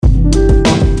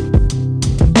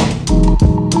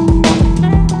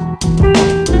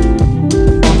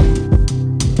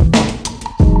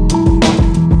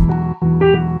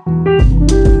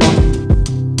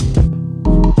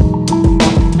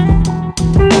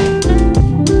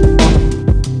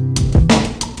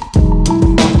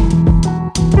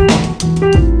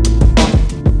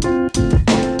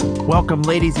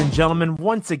Welcome, ladies and gentlemen,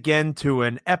 once again to a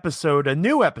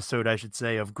new episode, I should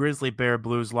say, of Grizzly Bear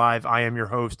Blues Live. I am your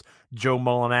host, Joe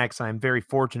Mullinax. I am very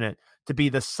fortunate to be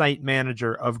the site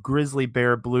manager of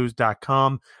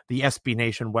grizzlybearblues.com, the SB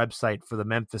Nation website for the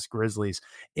Memphis Grizzlies.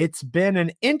 It's been an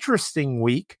interesting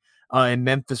week in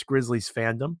Memphis Grizzlies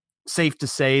fandom. Safe to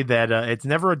say that it's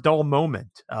never a dull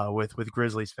moment with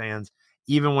Grizzlies fans,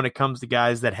 even when it comes to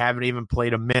guys that haven't even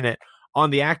played a minute on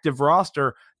the active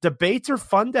roster. Debates are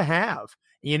fun to have.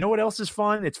 You know what else is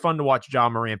fun? It's fun to watch Ja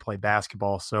Morant play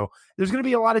basketball. So there's going to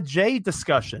be a lot of Jay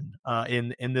discussion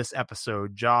in this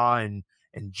episode. Ja and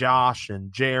Josh and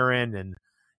Jaren and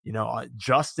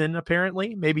Justin,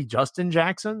 apparently, maybe Justin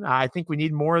Jackson. I think we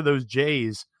need more of those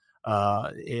Jays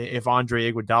if Andre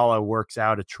Iguodala works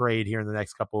out a trade here in the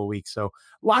next couple of weeks. So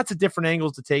lots of different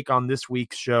angles to take on this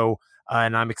week's show.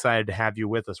 And I'm excited to have you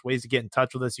with us. Ways to get in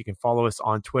touch with us. You can follow us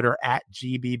on Twitter at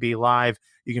GBB Live.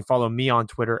 You can follow me on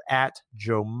Twitter at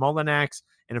Joe Mullinax.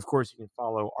 And of course, you can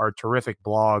follow our terrific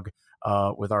blog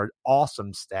with our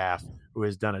awesome staff who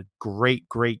has done a great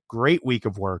week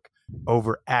of work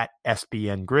over at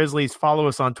SBN Grizzlies. Follow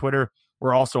us on Twitter.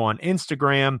 We're also on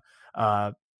Instagram.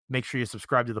 Make sure you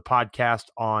subscribe to the podcast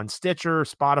on Stitcher,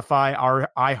 Spotify, our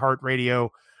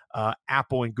iHeartRadio,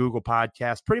 Apple and Google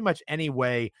Podcasts. Pretty much any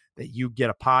way that you get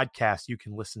a podcast, you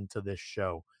can listen to this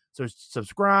show. So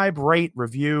subscribe, rate,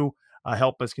 review,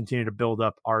 help us continue to build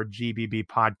up our GBB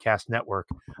podcast network.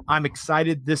 I'm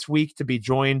excited this week to be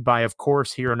joined by, of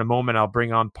course, here in a moment, I'll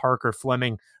bring on Parker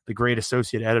Fleming, the great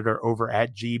associate editor over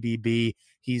at GBB.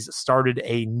 He's started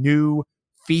a new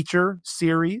feature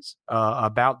series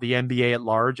about the NBA at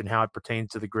large and how it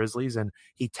pertains to the Grizzlies, and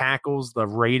he tackles the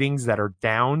ratings that are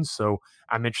down. So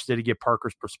I'm interested to get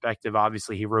Parker's perspective.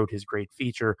 Obviously, he wrote his great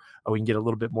feature. We can get a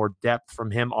little bit more depth from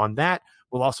him on that.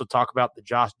 We'll also talk about the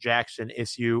Josh Jackson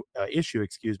issue,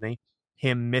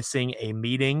 him missing a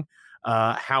meeting.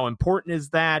 How important is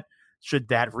that? Should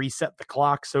that reset the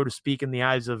clock, so to speak, in the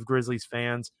eyes of Grizzlies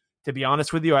fans? To be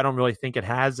honest with you, I don't really think it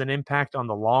has an impact on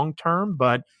the long term,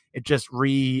 but it just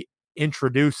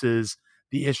reintroduces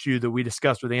the issue that we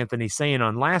discussed with Anthony Sain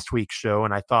on last week's show,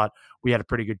 and I thought we had a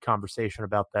pretty good conversation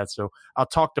about that. So I'll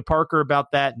talk to Parker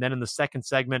about that, and then in the second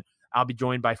segment, I'll be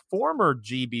joined by former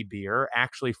GBBer,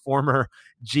 actually former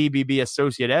GBB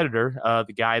associate editor,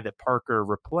 the guy that Parker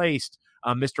replaced,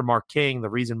 Mr. Mark King. The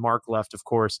reason Mark left, of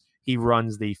course, he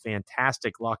runs the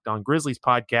fantastic Locked On Grizzlies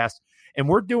podcast, and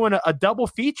we're doing a double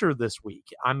feature this week.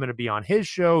 I'm going to be on his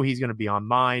show. He's going to be on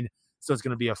mine. So it's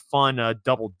going to be a fun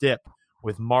double dip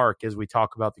with Mark as we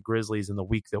talk about the Grizzlies in the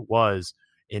week that was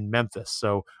in Memphis.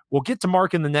 So we'll get to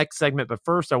Mark in the next segment. But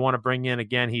first, I want to bring in,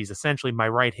 again, he's essentially my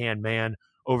right-hand man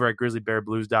over at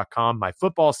grizzlybearblues.com. My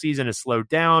football season has slowed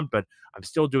down, but I'm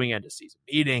still doing end-of-season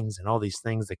meetings and all these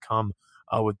things that come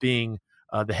with being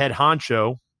the head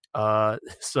honcho.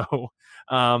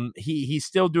 He's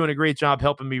still doing a great job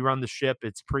helping me run the ship.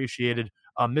 It's appreciated.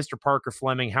 Mr. Parker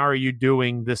Fleming, how are you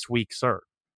doing this week, sir?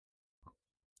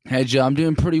 Hey, Joe, I'm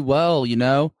doing pretty well,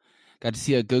 Got to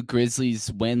see a good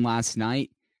Grizzlies win last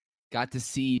night. Got to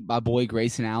see my boy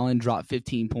Grayson Allen drop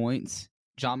 15 points.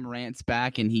 Ja Morant's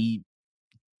back, and he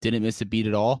didn't miss a beat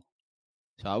at all.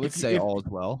 So I would say all is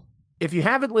well. If you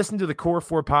haven't listened to the Core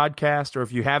 4 podcast, or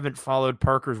if you haven't followed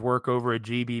Parker's work over at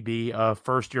GBB,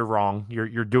 first, you're wrong.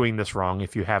 You're doing this wrong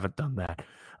if you haven't done that.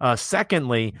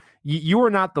 Secondly, you are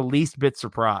not the least bit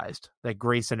surprised that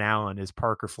Grayson Allen is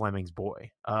Parker Fleming's boy.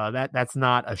 That's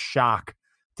not a shock,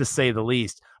 to say the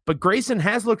least. But Grayson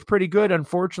has looked pretty good.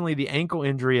 Unfortunately, the ankle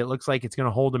injury, it looks like it's going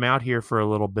to hold him out here for a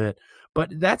little bit.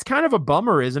 But that's kind of a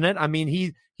bummer, isn't it? I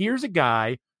mean, here's a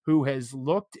guy who has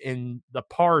looked in the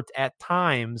part at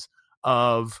times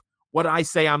of what I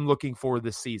say I'm looking for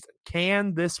this season.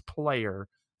 Can this player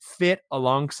fit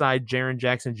alongside Jaren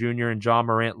Jackson Jr. and Ja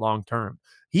Morant long term?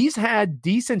 He's had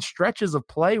decent stretches of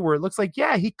play where it looks like,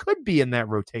 yeah, he could be in that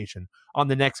rotation on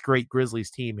the next great Grizzlies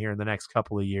team here in the next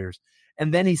couple of years.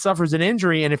 And then he suffers an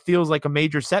injury, and it feels like a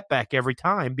major setback every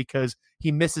time because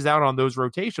he misses out on those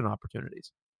rotation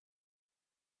opportunities.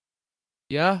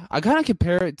 Yeah, I kind of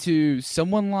compare it to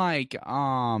someone like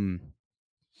Matt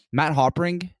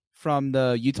Harpring from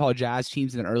the Utah Jazz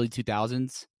teams in the early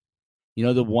 2000s.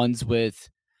 The ones with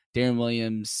Darren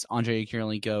Williams, Andre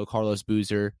Kirilenko, Carlos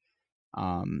Boozer.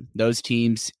 Those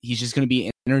teams, he's just going to be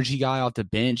an energy guy off the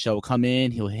bench. He'll come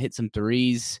in, he'll hit some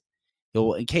threes.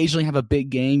 He'll occasionally have a big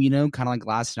game, kind of like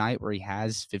last night where he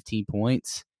has 15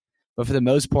 points. But for the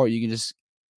most part, you can just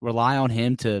rely on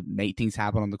him to make things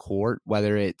happen on the court,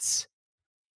 whether it's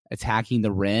attacking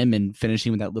the rim and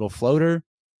finishing with that little floater,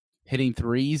 hitting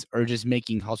threes, or just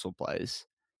making hustle plays.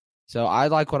 So I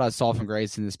like what I saw from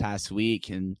Grayson this past week,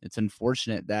 and it's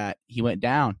unfortunate that he went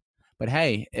down. But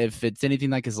hey, if it's anything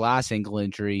like his last ankle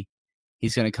injury,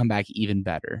 he's going to come back even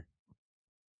better.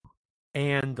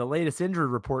 And the latest injury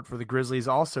report for the Grizzlies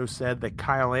also said that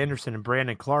Kyle Anderson and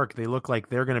Brandon Clark, they look like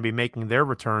they're going to be making their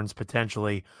returns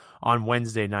potentially on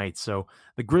Wednesday night. So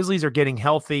the Grizzlies are getting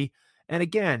healthy. And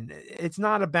again, it's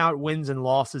not about wins and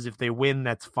losses. If they win,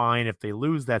 that's fine. If they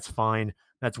lose, that's fine.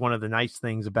 That's one of the nice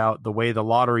things about the way the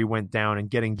lottery went down and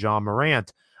getting Ja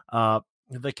Morant.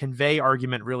 The convey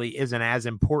argument really isn't as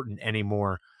important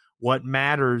anymore. What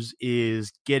matters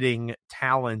is getting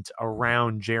talent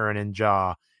around Jaren and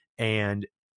Ja. And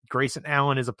Grayson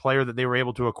Allen is a player that they were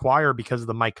able to acquire because of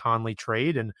the Mike Conley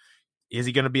trade. And is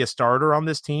he going to be a starter on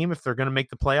this team if they're going to make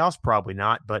the playoffs? Probably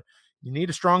not, but you need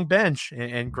a strong bench.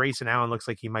 And Grayson Allen looks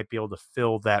like he might be able to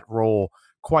fill that role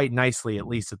quite nicely, at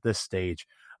least at this stage.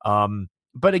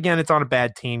 But again, it's on a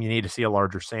bad team. You need to see a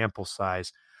larger sample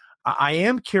size. I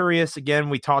am curious. Again,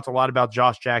 we talked a lot about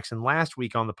Josh Jackson last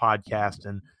week on the podcast.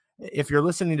 And if you're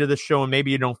listening to this show and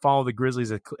maybe you don't follow the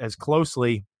Grizzlies as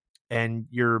closely, and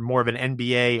you're more of an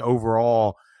NBA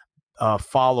overall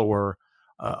follower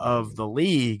of the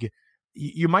league,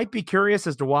 you might be curious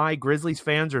as to why Grizzlies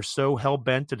fans are so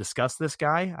hell-bent to discuss this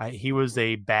guy. He was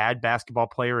a bad basketball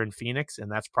player in Phoenix,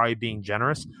 and that's probably being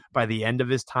generous. By the end of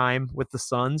his time with the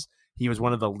Suns, he was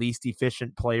one of the least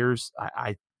efficient players.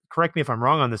 I correct me if I'm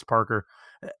wrong on this, Parker,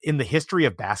 in the history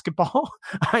of basketball.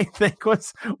 I think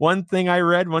was one thing I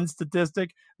read, one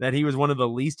statistic, that he was one of the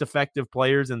least effective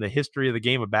players in the history of the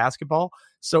game of basketball.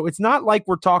 So it's not like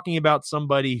we're talking about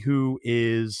somebody who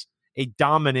is a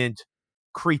dominant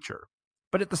creature.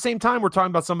 But at the same time, we're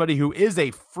talking about somebody who is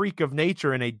a freak of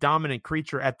nature and a dominant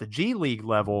creature at the G League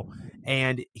level.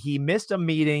 And he missed a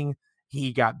meeting.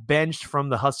 He got benched from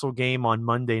the Hustle game on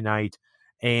Monday night.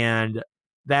 And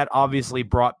that obviously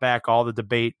brought back all the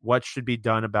debate, what should be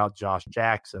done about Josh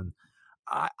Jackson.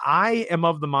 I am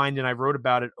of the mind, and I wrote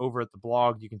about it over at the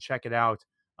blog. You can check it out.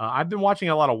 I've been watching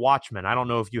a lot of Watchmen. I don't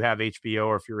know if you have HBO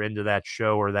or if you're into that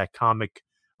show or that comic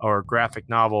or graphic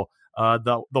novel.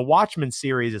 The Watchmen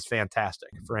series is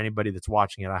fantastic for anybody that's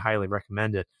watching it. I highly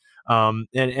recommend it.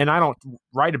 And I don't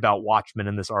write about Watchmen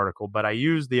in this article, but I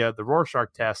use the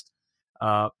Rorschach test,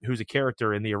 who's a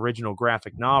character in the original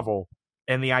graphic novel.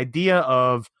 And the idea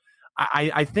of,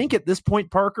 I think at this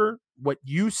point, Parker, what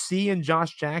you see in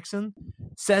Josh Jackson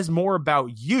says more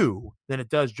about you than it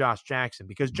does Josh Jackson,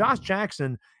 because Josh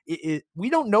Jackson, we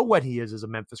don't know what he is as a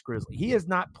Memphis Grizzly. He has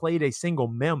not played a single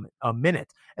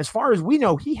minute. As far as we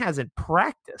know, he hasn't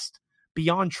practiced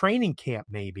beyond training camp,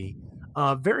 maybe.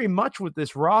 Very much with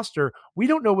this roster, we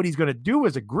don't know what he's going to do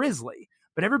as a Grizzly.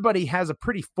 But everybody has a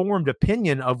pretty formed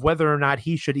opinion of whether or not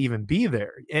he should even be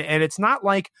there. And it's not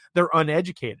like they're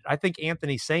uneducated. I think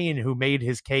Anthony Sain, who made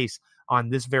his case on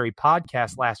this very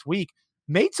podcast last week,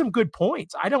 made some good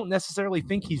points. I don't necessarily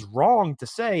think he's wrong to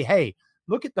say, hey,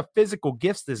 look at the physical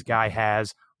gifts this guy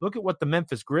has. Look at what the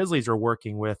Memphis Grizzlies are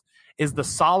working with. Is the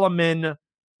Solomon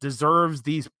deserves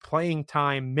these playing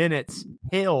time minutes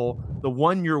hill the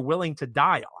one you're willing to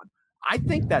die on? I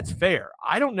think that's fair.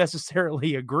 I don't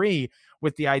necessarily agree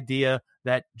with the idea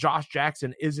that Josh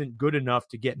Jackson isn't good enough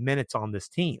to get minutes on this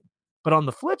team. But on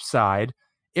the flip side,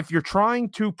 if you're trying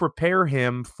to prepare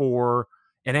him for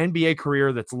an NBA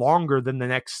career that's longer than the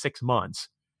next 6 months,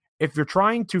 if you're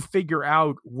trying to figure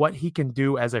out what he can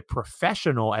do as a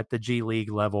professional at the G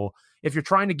League level, if you're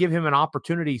trying to give him an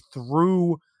opportunity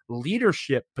through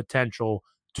leadership potential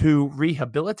to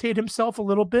rehabilitate himself a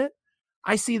little bit,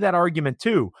 I see that argument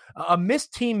too. A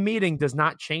missed team meeting does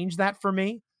not change that for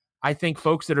me. I think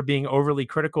folks that are being overly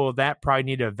critical of that probably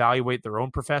need to evaluate their own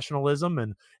professionalism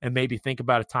and maybe think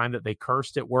about a time that they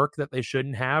cursed at work that they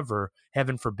shouldn't have, or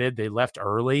heaven forbid they left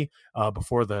early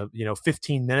before the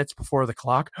 15 minutes before the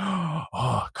clock.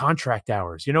 Oh, contract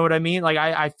hours. You know what I mean? Like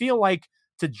I feel like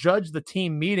to judge the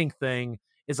team meeting thing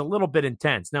is a little bit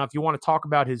intense. Now, if you want to talk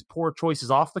about his poor choices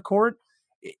off the court,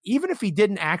 even if he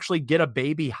didn't actually get a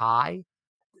baby high,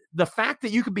 the fact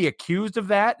that you could be accused of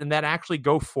that and that actually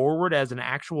go forward as an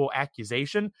actual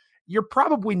accusation, you're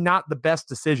probably not the best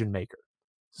decision maker.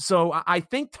 So I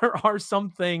think there are some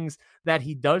things that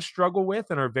he does struggle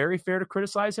with and are very fair to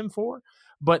criticize him for,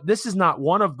 but this is not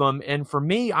one of them. And for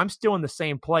me, I'm still in the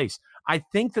same place. I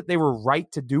think that they were right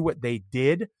to do what they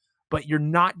did, but you're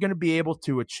not going to be able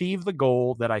to achieve the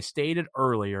goal that I stated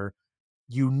earlier.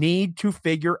 You need to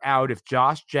figure out if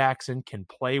Josh Jackson can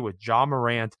play with Ja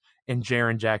Morant and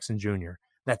Jaren Jackson Jr.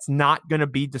 That's not going to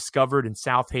be discovered in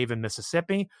South Haven,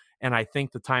 Mississippi, and I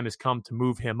think the time has come to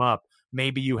move him up.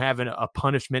 maybe you have a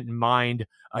punishment in mind.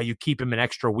 You keep him an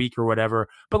extra week or whatever.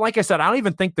 But like I said, I don't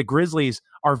even think the Grizzlies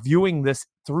are viewing this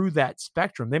through that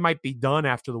spectrum. They might be done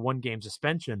after the 1-game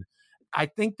suspension. I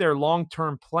think their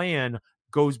long-term plan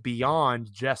goes beyond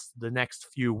just the next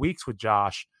few weeks with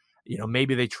Josh.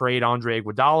 Maybe they trade Andre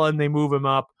Iguodala and they move him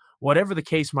up. Whatever the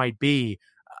case might be,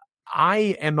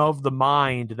 I am of the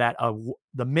mind that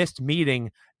the missed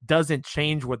meeting doesn't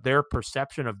change what their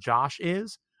perception of Josh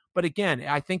is. But again,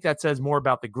 I think that says more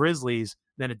about the Grizzlies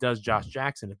than it does Josh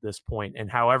Jackson at this point. And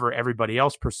however everybody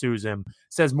else pursues him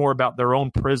says more about their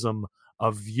own prism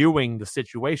of viewing the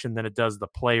situation than it does the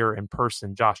player and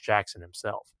person, Josh Jackson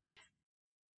himself.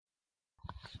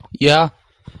 Yeah.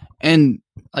 And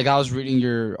like I was reading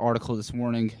your article this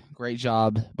morning. Great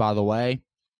job, by the way.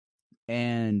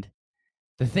 And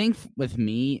the thing with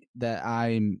me that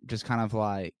I'm just kind of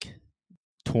like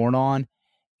torn on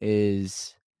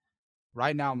is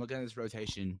right now I'm looking at this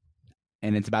rotation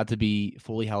and it's about to be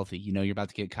fully healthy. You're about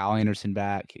to get Kyle Anderson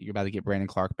back. You're about to get Brandon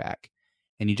Clark back.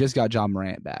 And you just got Ja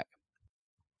Morant back.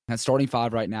 That starting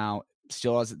five right now,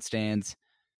 still as it stands,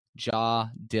 Ja,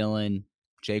 Dillon,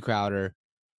 Jay Crowder,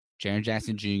 Jaren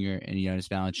Jackson Jr., and Jonas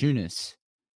Valanciunas.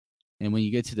 And when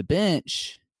you get to the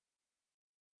bench,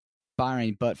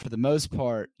 Byron, but for the most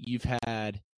part, you've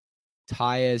had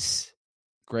Tyus,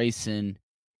 Grayson,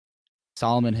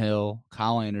 Solomon Hill,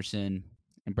 Kyle Anderson,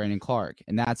 and Brandon Clark.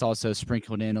 And that's also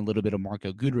sprinkled in a little bit of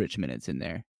Marco Goodrich minutes in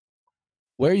there.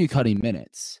 Where are you cutting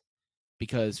minutes?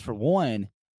 Because for one,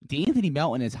 DeAnthony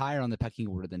Melton is higher on the pecking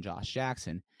order than Josh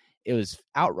Jackson. It was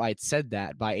outright said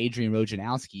that by Adrian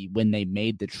Wojnarowski when they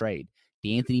made the trade.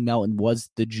 DeAnthony Melton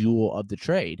was the jewel of the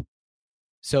trade.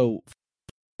 So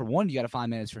for one, you got to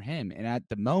find minutes for him. And at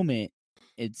the moment,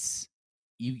 it's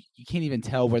you can't even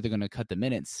tell where they're going to cut the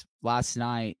minutes. Last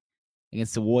night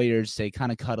against the Warriors, they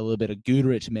kind of cut a little bit of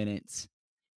Goodrich minutes,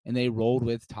 and they rolled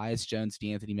with Tyus Jones,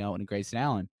 DeAnthony Melton, and Grayson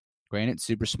Allen. Granted,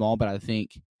 super small, but I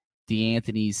think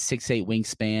DeAnthony's 6'8"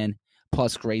 wingspan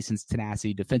plus Grayson's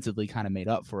tenacity defensively kind of made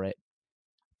up for it.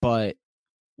 But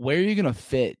where are you going to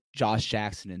fit Josh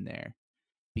Jackson in there?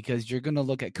 Because you're going to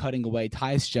look at cutting away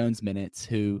Tyus Jones minutes,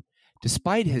 who,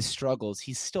 despite his struggles,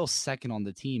 he's still second on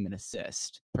the team in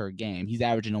assists per game. He's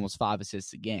averaging almost 5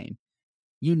 assists a game.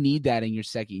 You need that in your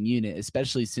second unit,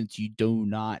 especially since you do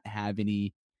not have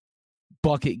any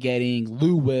bucket-getting,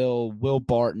 Will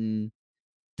Barton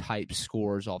type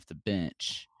scores off the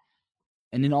bench.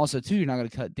 And then also, too, you're not going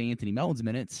to cut DeAnthony Melton's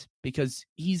minutes because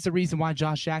he's the reason why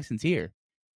Josh Jackson's here.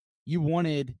 You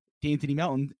wanted DeAnthony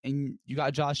Melton, and you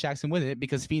got Josh Jackson with it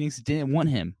because Phoenix didn't want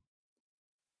him.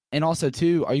 And also,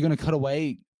 too, are you going to cut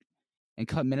away and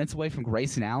cut minutes away from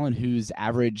Grayson Allen, who's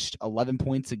averaged 11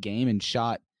 points a game and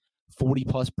shot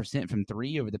 40+% from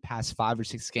three over the past 5 or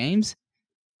 6 games?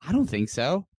 I don't think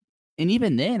so. And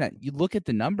even then, you look at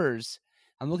the numbers.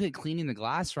 I'm looking at cleaning the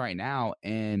glass right now,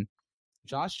 and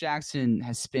Josh Jackson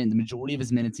has spent the majority of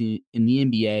his minutes in the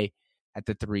NBA at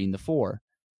the 3 and the 4.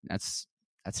 That's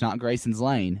not Grayson's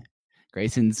lane.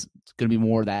 Grayson's going to be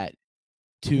more that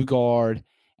 2-guard,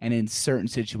 and in certain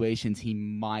situations, he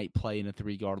might play in a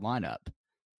 3-guard lineup.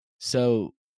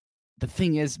 So the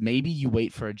thing is, maybe you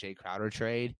wait for a Jay Crowder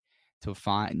trade to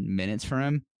find minutes for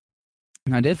him.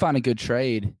 And I did find a good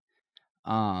trade.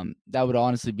 That would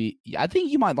honestly be, I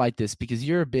think you might like this because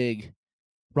you're a big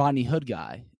Rodney Hood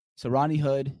guy. So Rodney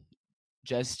Hood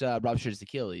just ruptured his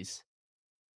Achilles,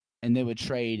 and they would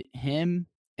trade him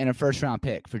and a first-round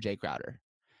pick for Jay Crowder.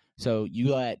 So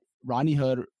you let Rodney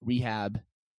Hood rehab,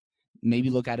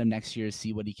 maybe look at him next year to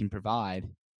see what he can provide,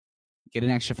 get an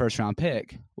extra first-round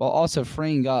pick, while also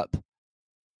freeing up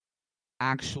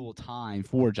actual time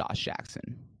for Josh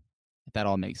Jackson, if that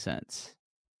all makes sense.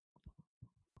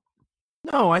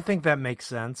 No, I think that makes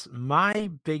sense. My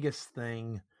biggest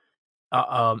thing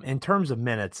in terms of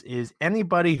minutes is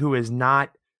anybody who is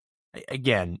not,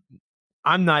 again,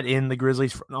 I'm not in the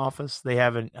Grizzlies front office. They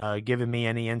haven't given me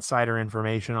any insider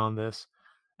information on this.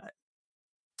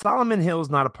 Solomon Hill is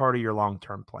not a part of your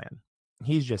long-term plan.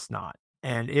 He's just not.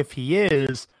 And if he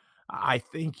is, I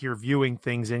think you're viewing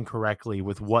things incorrectly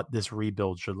with what this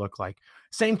rebuild should look like.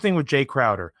 Same thing with Jay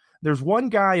Crowder. There's one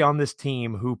guy on this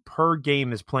team who per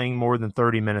game is playing more than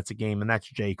 30 minutes a game, and that's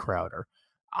Jay Crowder.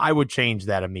 I would change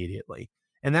that immediately.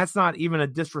 And that's not even a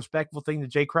disrespectful thing to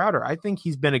Jay Crowder. I think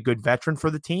he's been a good veteran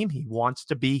for the team. He wants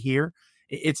to be here.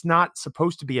 It's not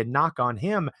supposed to be a knock on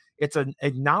him. It's an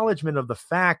acknowledgement of the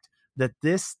fact that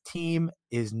this team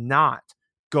is not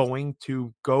going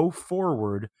to go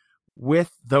forward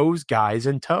with those guys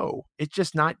in tow. It's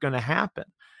just not going to happen,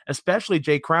 especially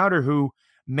Jay Crowder, who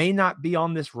may not be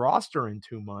on this roster in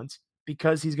 2 months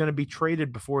because he's going to be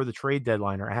traded before the trade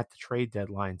deadline or at the trade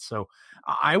deadline. So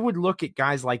I would look at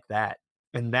guys like that,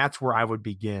 and that's where I would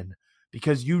begin,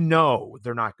 because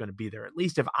they're not going to be there. At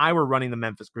least if I were running the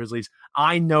Memphis Grizzlies,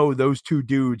 I know those two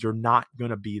dudes are not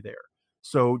going to be there.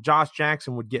 So Josh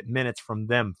Jackson would get minutes from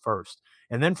them first.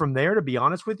 And then from there, to be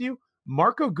honest with you,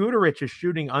 Marko Guduric is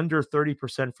shooting under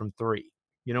 30% from three.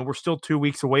 We're still 2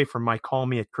 weeks away from my call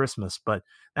me at Christmas, but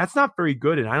that's not very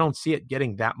good. And I don't see it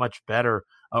getting that much better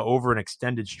over an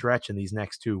extended stretch in these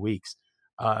next 2 weeks.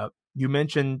 You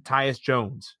mentioned Tyus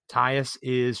Jones. Tyus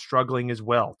is struggling as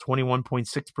well,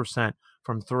 21.6%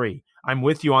 from three. I'm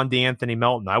with you on DeAnthony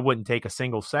Melton. I wouldn't take a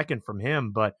single second from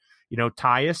him, but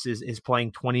Tyus is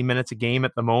playing 20 minutes a game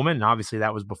at the moment, and obviously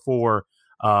that was before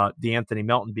DeAnthony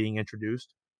Melton being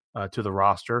introduced to the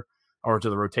roster, or to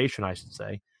the rotation, I should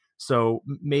say. So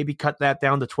maybe cut that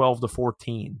down to 12 to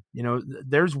 14.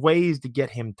 There's ways to get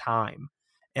him time.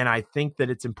 And I think that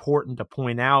it's important to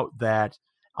point out that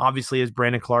obviously as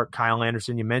Brandon Clark, Kyle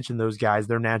Anderson, you mentioned those guys,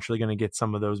 they're naturally going to get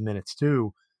some of those minutes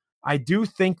too. I do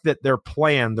think that their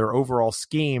plan, their overall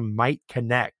scheme might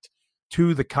connect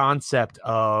to the concept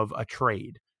of a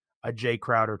trade, a Jay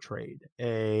Crowder trade,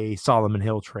 a Solomon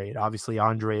Hill trade, obviously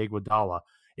Andre Iguodala.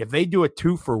 If they do a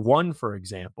 2-for-1, for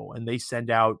example, and they send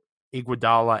out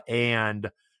Iguodala and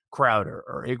Crowder,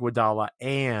 or Iguodala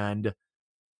and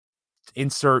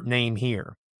insert name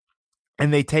here,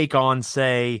 and they take on,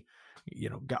 say,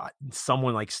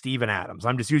 someone like Steven Adams.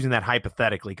 I'm just using that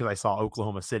hypothetically because I saw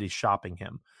Oklahoma City shopping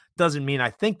him. Doesn't mean I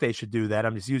think they should do that.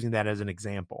 I'm just using that as an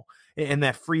example. And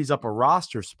that frees up a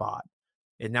roster spot.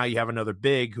 And now you have another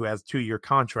big who has a 2-year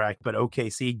contract, but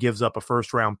OKC gives up a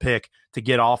first-round pick to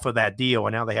get off of that deal,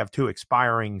 and now they have 2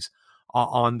 expirings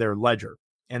on their ledger,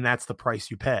 and that's the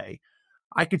price you pay.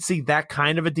 I could see that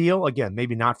kind of a deal. Again,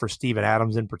 maybe not for Steven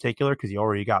Adams in particular because he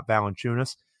already got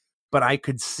Valanciunas, but I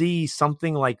could see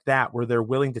something like that where they're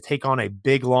willing to take on a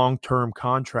big long-term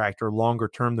contract, or longer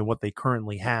term than what they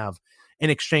currently have,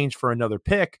 in exchange for another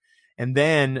pick, and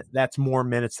then that's more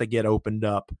minutes that get opened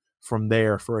up from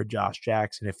there for a Josh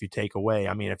Jackson. If you take away,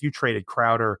 if you traded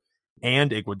Crowder and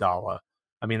Iguodala,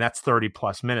 that's 30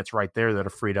 plus minutes right there that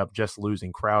are freed up just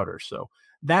losing Crowder. So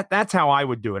that's how I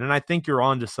would do it. And I think you're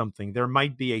onto something. There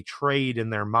might be a trade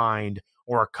in their mind,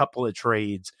 or a couple of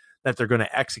trades that they're going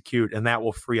to execute, and that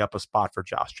will free up a spot for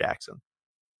Josh Jackson.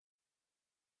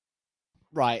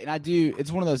 Right. And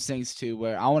it's one of those things too,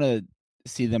 where I want to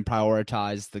see them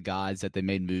prioritize the guys that they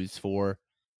made moves for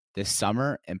this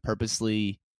summer and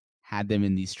purposely had them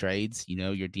in these trades,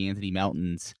 your DeAnthony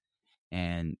Meltons.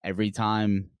 And every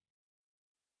time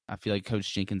I feel like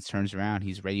Coach Jenkins turns around,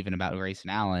 he's raving about Grayson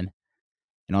Allen.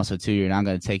 And also, too, you're not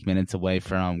going to take minutes away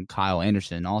from Kyle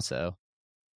Anderson also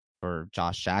for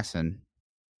Josh Jackson.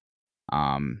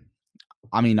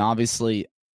 Obviously,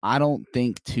 I don't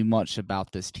think too much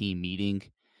about this team meeting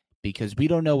because we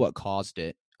don't know what caused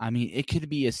it. It could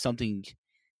be something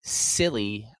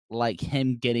silly like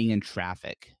him getting in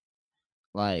traffic.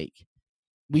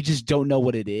 We just don't know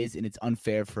what it is, and it's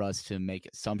unfair for us to make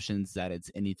assumptions that it's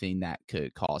anything that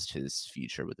could cost his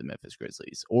future with the Memphis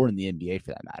Grizzlies, or in the NBA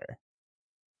for that matter.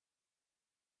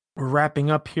 We're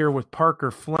wrapping up here with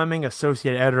Parker Fleming,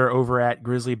 associate editor over at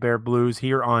Grizzly Bear Blues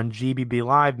here on GBB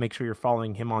Live. Make sure you're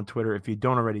following him on Twitter if you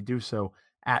don't already do so,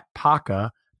 at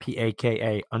Paka,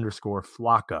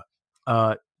 PAKA_Flocka.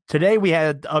 Today we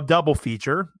had a double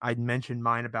feature. I'd mentioned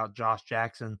mine about Josh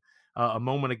Jackson a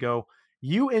moment ago.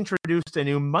 You introduced a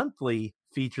new monthly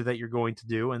feature that you're going to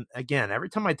do. And again, every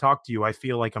time I talk to you, I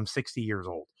feel like I'm 60 years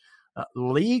old.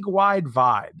 League-Wide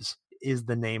Vibes is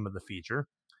the name of the feature.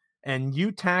 And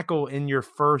you tackle in your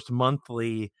first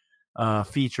monthly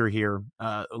feature here,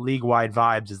 League-Wide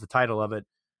Vibes is the title of it,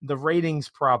 the ratings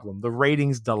problem, the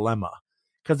ratings dilemma.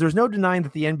 Because there's no denying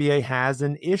that the NBA has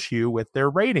an issue with their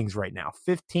ratings right now.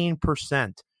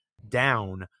 15%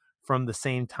 down from the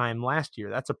same time last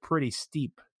year. That's a pretty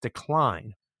steep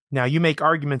decline. Now, you make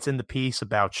arguments in the piece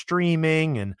about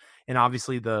streaming and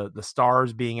obviously the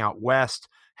stars being out west,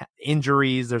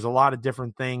 injuries. There's a lot of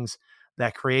different things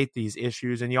that create these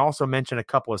issues. And you also mention a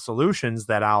couple of solutions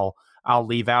that I'll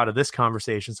leave out of this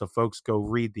conversation, so folks go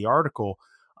read the article.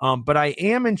 But I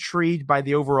am intrigued by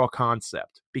the overall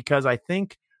concept, because I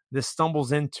think this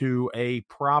stumbles into a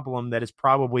problem that is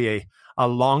probably a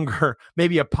longer,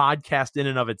 maybe a podcast in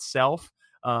and of itself,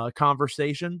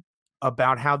 conversation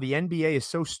about how the NBA is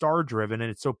so star-driven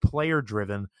and it's so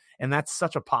player-driven, and that's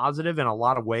such a positive in a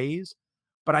lot of ways.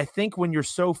 But I think when you're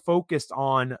so focused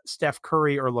on Steph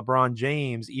Curry or LeBron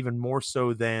James, even more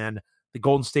so than the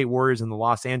Golden State Warriors and the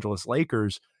Los Angeles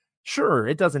Lakers, sure,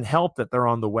 it doesn't help that they're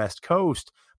on the West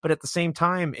Coast, But at the same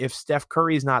time, if Steph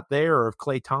Curry's not there or if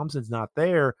Klay Thompson's not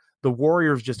there, the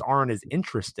Warriors just aren't as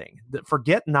interesting.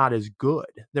 Forget not as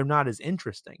good. They're not as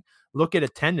interesting. Look at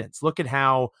attendance. Look at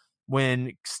how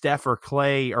when Steph or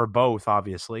Klay, or both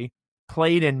obviously,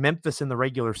 played in Memphis in the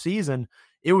regular season,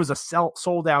 it was a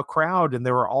sold out crowd, and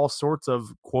there were all sorts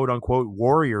of quote unquote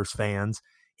Warriors fans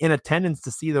in attendance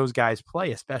to see those guys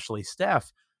play, especially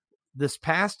Steph. This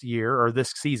past year, or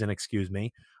this season, excuse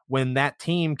me, when that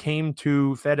team came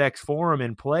to FedEx Forum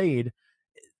and played,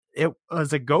 it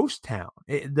was a ghost town.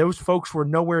 Those folks were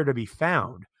nowhere to be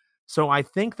found. So I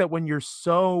think that when you're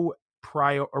so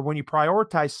when you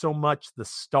prioritize so much the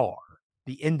star,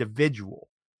 the individual,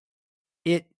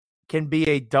 it can be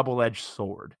a double-edged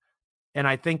sword. And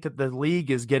I think that the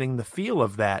league is getting the feel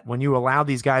of that when you allow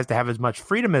these guys to have as much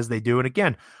freedom as they do. And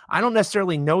again, I don't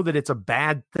necessarily know that it's a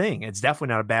bad thing. It's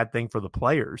definitely not a bad thing for the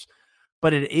players,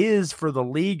 but it is for the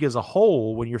league as a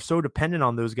whole. When you're so dependent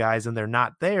on those guys and they're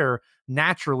not there,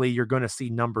 naturally you're going to see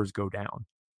numbers go down.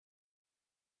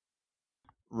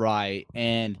 Right.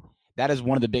 And that is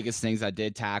one of the biggest things I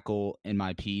did tackle in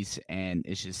my piece. And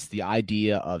it's just the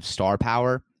idea of star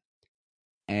power.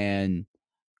 And,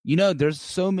 you know, there's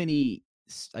so many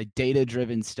like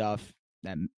data-driven stuff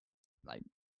that like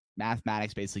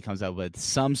mathematics basically comes up with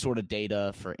some sort of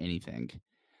data for anything.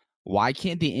 Why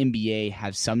can't the NBA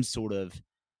have some sort of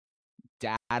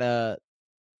data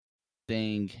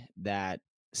thing that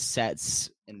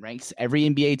sets and ranks every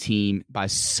NBA team by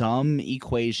some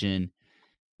equation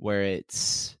where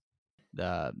it's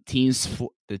the team's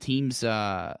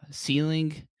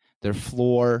ceiling, their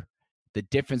floor, the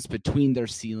difference between their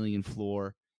ceiling and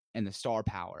floor, and the star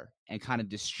power, and kind of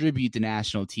distribute the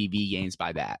national TV games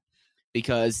by that?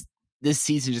 Because this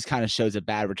season just kind of shows a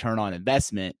bad return on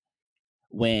investment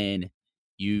when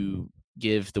you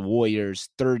give the Warriors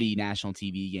 30 national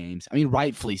TV games. I mean,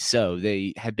 rightfully so.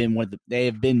 They have been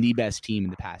the best team in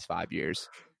the past 5 years.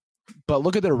 But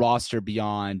look at their roster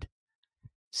beyond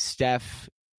Steph,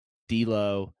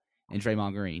 D'Lo, and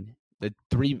Draymond Green. The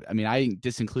three. I mean, I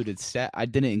disincluded Steph. I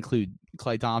didn't include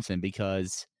Klay Thompson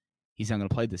because he's not going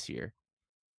to play this year.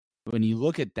 When you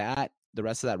look at that, the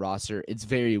rest of that roster, it's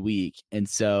very weak. And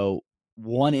so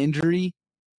one injury,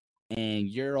 and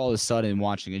you're all of a sudden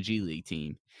watching a G League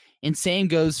team. And same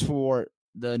goes for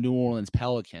the New Orleans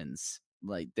Pelicans.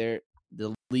 Like the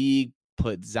league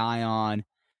put Zion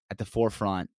at the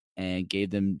forefront and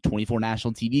gave them 24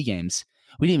 national TV games.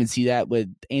 We didn't even see that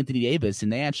with Anthony Davis,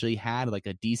 and they actually had like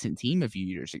a decent team a few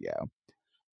years ago.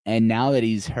 And now that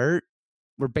he's hurt,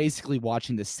 we're basically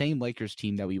watching the same Lakers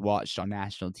team that we watched on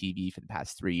national TV for the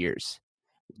past 3 years,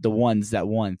 the ones that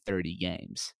won 30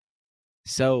 games.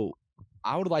 So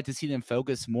I would like to see them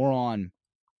focus more on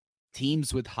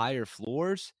teams with higher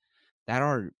floors that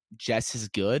are just as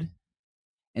good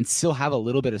and still have a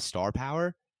little bit of star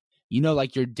power, you know,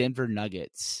 like your Denver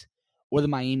Nuggets or the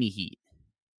Miami Heat.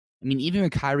 I mean, even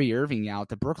with Kyrie Irving out,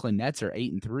 the Brooklyn Nets are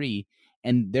 8-3,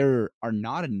 and there are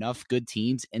not enough good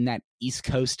teams in that East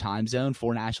Coast time zone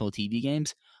for national TV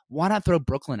games. Why not throw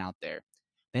Brooklyn out there?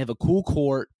 They have a cool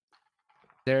court.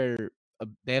 They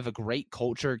have a great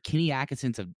culture. Kenny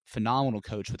Atkinson's a phenomenal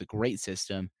coach with a great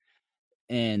system.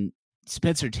 And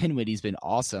Spencer Dinwiddie's been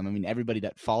awesome. I mean, everybody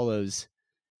that follows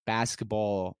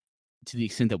basketball to the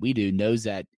extent that we do knows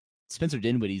that Spencer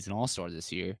Dinwiddie's an all-star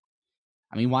this year.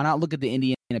 I mean, why not look at the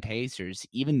Indiana Pacers?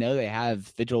 Even though they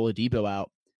have Victor Oladipo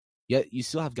out, yet you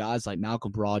still have guys like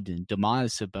Malcolm Brogdon,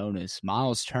 Domantas Sabonis,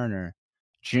 Miles Turner,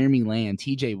 Jeremy Lamb,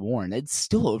 TJ Warren. It's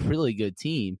still a really good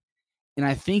team. And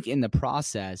I think in the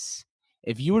process,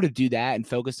 if you were to do that and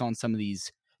focus on some of these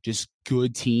just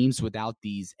good teams without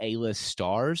these A-list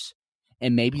stars,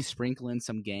 and maybe sprinkle in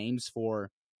some games for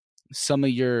some of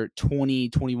your 20,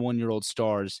 21-year-old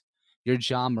stars, your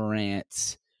John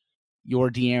Morants, your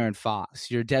De'Aaron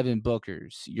Fox, your Devin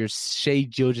Bookers, your Shai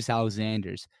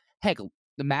Gilgeous-Alexanders. Heck,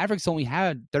 the Mavericks only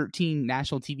had 13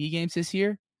 national TV games this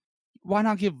year. Why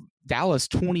not give Dallas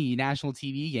 20 national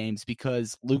TV games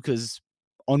because Luka's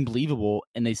unbelievable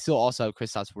and they still also have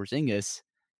Kristaps Porzingis?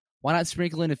 Why not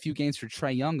sprinkle in a few games for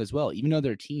Trae Young as well? Even though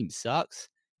their team sucks,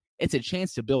 it's a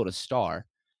chance to build a star.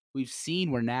 We've seen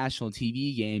where national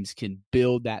TV games can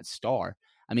build that star.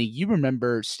 I mean, you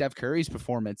remember Steph Curry's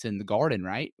performance in the Garden,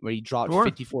 right? Where he dropped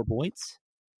 54 points.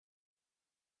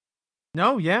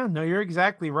 No, you're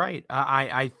exactly right.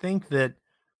 I think that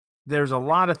there's a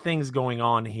lot of things going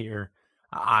on here.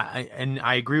 And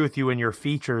I agree with you in your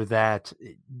feature that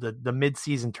the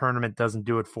mid-season tournament doesn't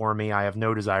do it for me. I have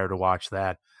no desire to watch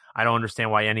that. I don't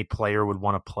understand why any player would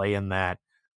want to play in that.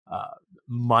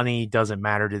 Money doesn't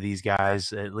matter to these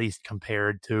guys, at least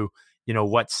compared to, you know,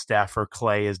 what Steph or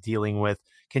Klay is dealing with.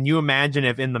 Can you imagine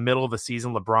if in the middle of the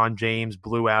season LeBron James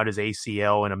blew out his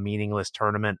ACL in a meaningless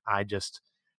tournament? I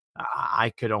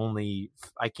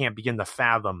can't begin to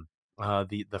fathom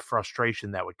the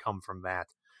frustration that would come from that.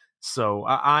 So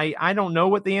I don't know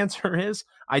what the answer is.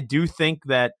 I do think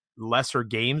that lesser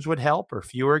games would help, or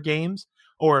fewer games,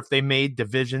 or if they made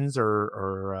divisions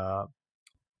or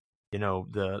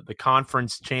the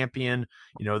conference champion,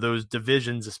 those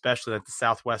divisions, especially like the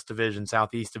Southwest Division,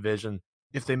 Southeast Division,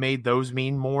 if they made those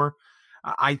mean more,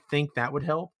 I think that would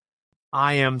help.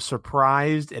 I am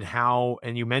surprised at how,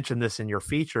 and you mentioned this in your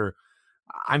feature,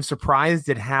 I'm surprised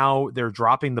at how they're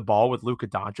dropping the ball with Luka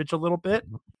Doncic a little bit,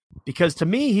 because to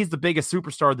me, he's the biggest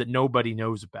superstar that nobody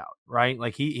knows about, right?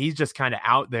 Like he's just kind of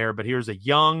out there, but here's a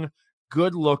young,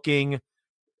 good looking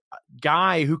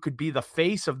guy who could be the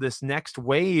face of this next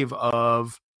wave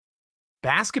of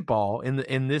basketball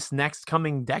in this next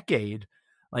coming decade.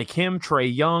 Like him,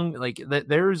 Trae Young, like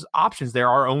there's options there.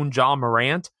 Our own Ja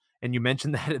Morant, and you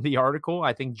mentioned that in the article.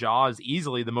 I think Ja is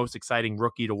easily the most exciting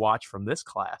rookie to watch from this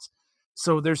class.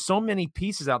 So there's so many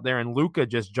pieces out there, and Luka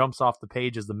just jumps off the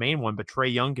page as the main one, but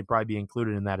Trae Young could probably be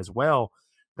included in that as well,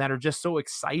 that are just so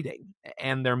exciting.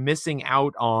 And they're missing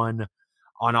out on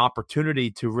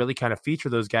opportunity to really kind of feature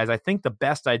those guys. I think the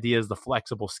best idea is the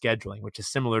flexible scheduling, which is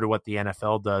similar to what the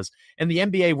NFL does. And the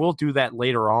NBA will do that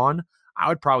later on. I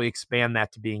would probably expand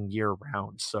that to being year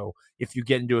round. So if you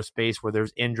get into a space where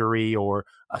there's injury or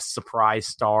a surprise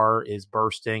star is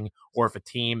bursting, or if a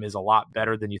team is a lot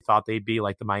better than you thought they'd be,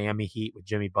 like the Miami Heat with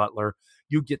Jimmy Butler,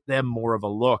 you get them more of a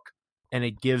look, and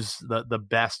it gives the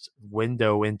best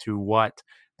window into what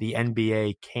the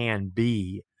NBA can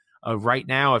be. Right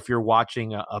now, if you're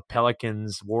watching a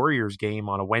Pelicans Warriors game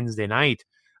on a Wednesday night,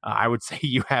 I would say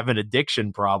you have an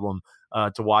addiction problem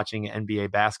to watching NBA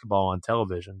basketball on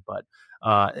television. But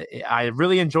I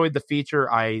really enjoyed the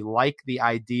feature. I like the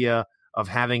idea of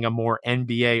having a more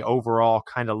NBA overall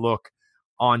kind of look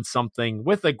on something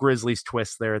with a Grizzlies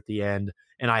twist there at the end.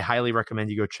 And I highly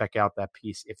recommend you go check out that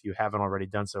piece if you haven't already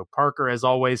done so. Parker, as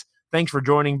always, thanks for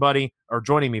joining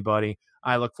me, buddy.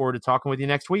 I look forward to talking with you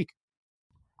next week.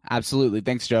 Absolutely.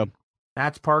 Thanks, Joe.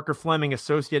 That's Parker Fleming,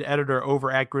 associate editor over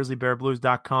at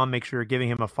grizzlybearblues.com. Make sure you're giving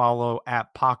him a follow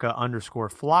at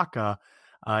Paca_Flocka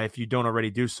if you don't already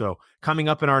do so. Coming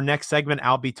up in our next segment,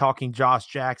 I'll be talking Josh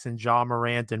Jackson, Ja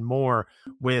Morant, and more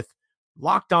with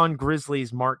Locked On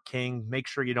Grizzlies Mark King. Make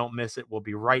sure you don't miss it. We'll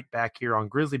be right back here on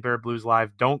Grizzly Bear Blues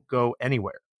Live. Don't go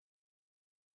anywhere.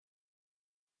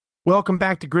 Welcome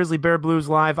back to Grizzly Bear Blues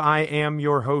Live. I am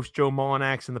your host, Joe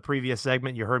Mullinax. In the previous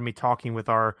segment, you heard me talking with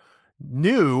our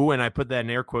new, and I put that in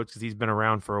air quotes because he's been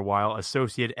around for a while,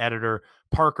 associate editor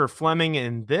Parker Fleming.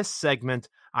 In this segment,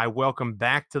 I welcome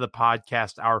back to the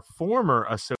podcast our former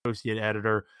associate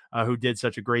editor who did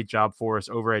such a great job for us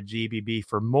over at GBB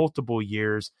for multiple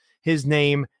years. His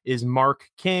name is Mark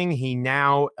King. He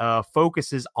now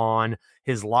focuses on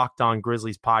his Locked On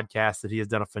Grizzlies podcast that he has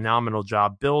done a phenomenal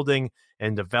job building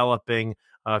and developing.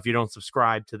 If you don't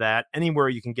subscribe to that, anywhere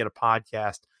you can get a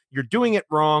podcast, you're doing it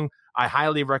wrong. I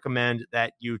highly recommend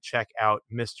that you check out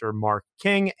Mr. Mark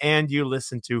King and you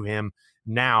listen to him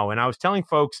now. And I was telling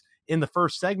folks in the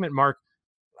first segment, Mark,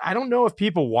 I don't know if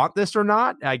people want this or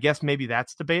not. I guess maybe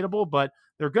that's debatable, but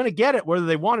they're going to get it whether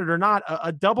they want it or not.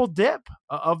 A double dip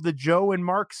of the Joe and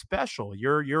Mark special.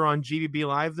 You're on GBB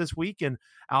Live this week, and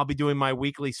I'll be doing my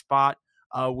weekly spot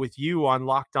with you on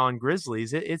Locked On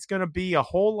Grizzlies. It's going to be a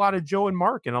whole lot of Joe and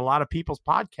Mark in a lot of people's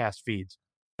podcast feeds.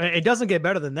 It doesn't get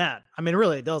better than that. I mean,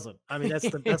 really, it doesn't. I mean, that's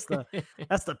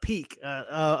the peak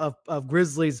of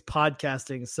Grizzlies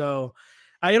podcasting. So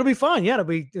it'll be fun. Yeah,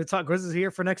 it'll talk Grizzlies here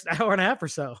for next hour and a half or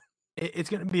so. It's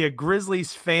going to be a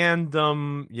Grizzlies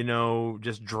fandom,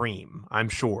 just dream, I'm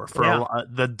sure, for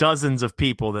the dozens of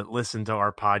people that listen to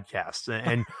our podcast,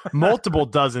 and multiple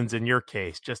dozens in your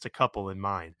case, just a couple in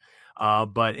mine.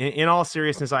 But in all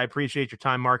seriousness, I appreciate your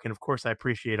time, Mark. And of course, I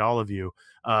appreciate all of you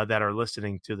that are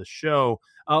listening to the show.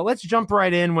 Let's jump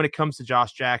right in when it comes to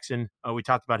Josh Jackson. We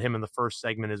talked about him in the first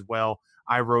segment as well.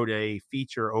 I wrote a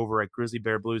feature over at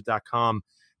grizzlybearblues.com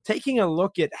taking a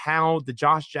look at how the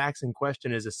Josh Jackson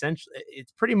question is essentially,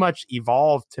 it's pretty much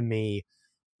evolved to me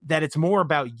that it's more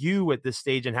about you at this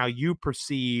stage and how you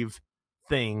perceive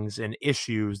things and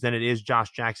issues than it is Josh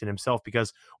Jackson himself,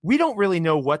 because we don't really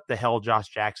know what the hell Josh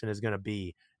Jackson is going to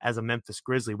be as a Memphis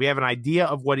Grizzly. We have an idea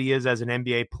of what he is as an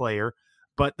NBA player,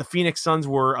 but the Phoenix Suns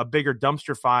were a bigger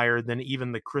dumpster fire than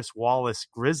even the Chris Wallace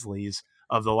Grizzlies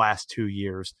of the last 2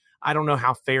 years. I don't know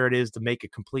how fair it is to make a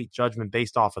complete judgment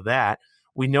based off of that.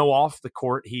 We know off the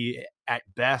court, he at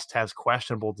best has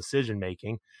questionable decision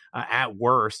making. At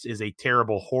worst is a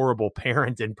terrible, horrible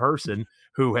parent in person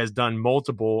who has done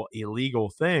multiple illegal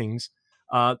things.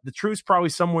 The truth's probably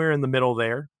somewhere in the middle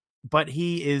there, but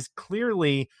he is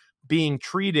clearly being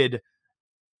treated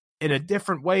in a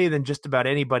different way than just about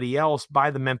anybody else by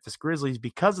the Memphis Grizzlies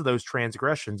because of those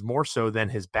transgressions, more so than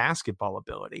his basketball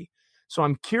ability. So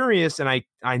I'm curious, and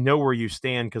I know where you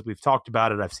stand because we've talked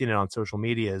about it. I've seen it on social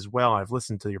media as well. I've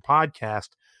listened to your podcast.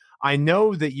 I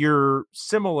know that you're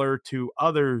similar to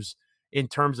others in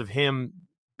terms of him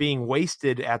being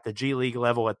wasted at the G League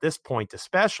level at this point,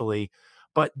 especially.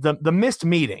 But the missed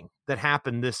meeting that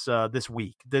happened this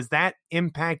week, does that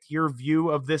impact your view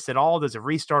of this at all? Does it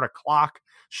restart a clock?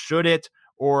 Should it?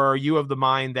 Or are you of the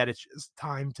mind that it's just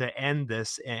time to end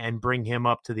this and bring him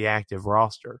up to the active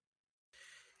roster?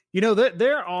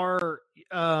 There are,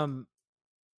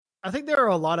 I think there are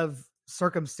a lot of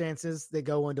circumstances that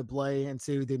go into play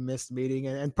into the missed meeting,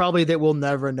 and probably that we'll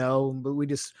never know, but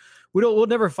we'll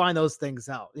never find those things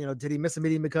out. Did he miss a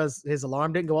meeting because his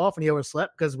alarm didn't go off and he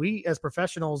overslept? Because we as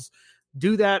professionals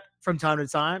do that from time to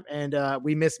time, and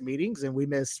we miss meetings and we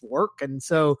miss work. And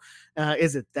so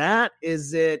is it that?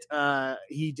 Is it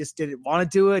he just didn't want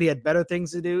to do it? He had better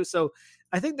things to do. So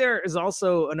I think there is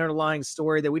also an underlying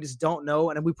story that we just don't know,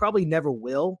 and we probably never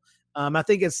will. I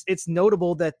think it's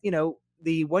notable that,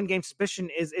 the 1 game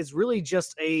suspension is really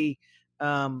just a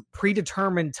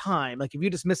predetermined time. Like if you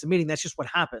just miss a meeting, that's just what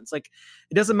happens. Like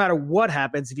it doesn't matter what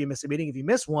happens if you miss a meeting. If you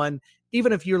miss one,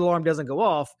 even if your alarm doesn't go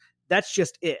off, that's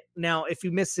just it. Now, if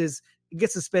you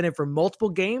gets suspended for multiple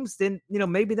games, then,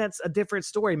 maybe that's a different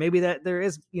story. Maybe that there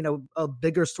is, a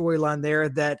bigger storyline there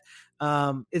that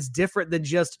is different than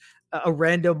just a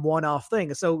random one-off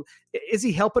thing. So is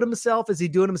he helping himself? Is he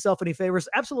doing himself any favors?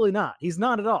 Absolutely not. He's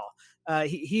not at all.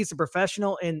 He's a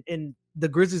professional, and the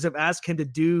Grizzlies have asked him to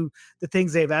do the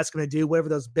things they've asked him to do, whatever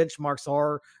those benchmarks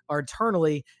are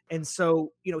internally. And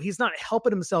so, he's not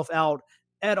helping himself out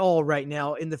at all right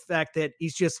now in the fact that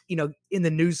he's just, in the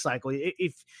news cycle.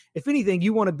 If anything,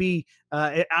 you want to be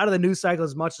out of the news cycle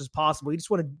as much as possible. You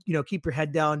just want to, keep your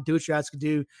head down, do what you're asked to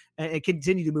do, and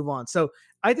continue to move on. So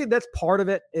I think that's part of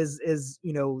it is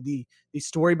the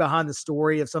story behind the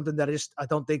story of something that I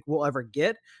don't think we'll ever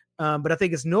get. But I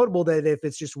think it's notable that if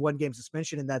it's just 1 game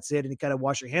suspension and that's it, and you kind of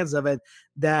wash your hands of it,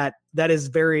 that is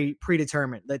very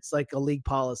predetermined. That's like a league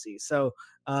policy. So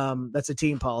that's a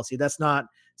team policy. That's not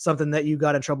something that you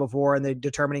got in trouble for and they're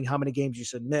determining how many games you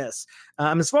should miss.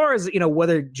 As far as,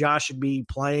 whether Josh should be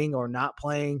playing or not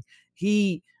playing,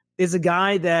 he is a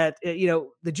guy that,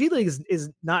 the G League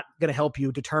is not going to help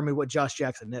you determine what Josh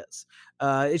Jackson is.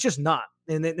 It's just not.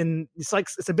 And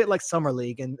it's a bit like Summer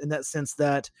League in that sense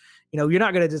that, you're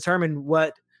not going to determine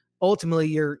what ultimately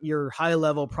your high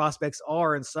level prospects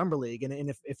are in Summer League. And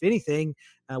if anything,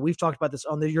 we've talked about this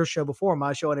on your show before,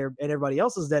 my show and everybody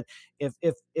else's, that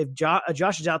if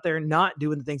Josh is out there not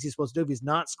doing the things he's supposed to do, if he's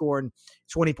not scoring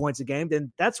 20 points a game,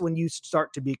 then that's when you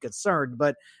start to be concerned.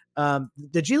 But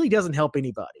the G League doesn't help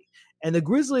anybody. And the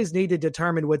Grizzlies need to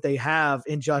determine what they have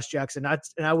in Josh Jackson.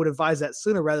 And I would advise that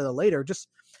sooner rather than later, just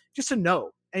to know.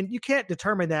 And you can't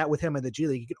determine that with him in the G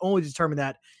League. You can only determine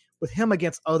that with him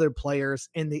against other players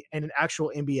in an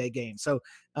actual NBA game. So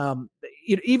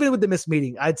even with the missed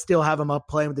meeting, I'd still have him up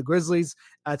playing with the Grizzlies.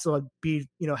 I'd still be,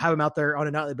 have him out there on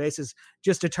a nightly basis,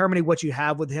 just determining what you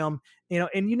have with him,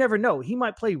 and you never know. He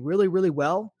might play really, really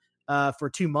well for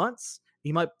 2 months.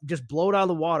 He might just blow it out of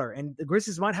the water, and the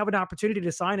Grizzlies might have an opportunity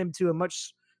to sign him to a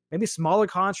much maybe smaller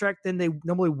contract than they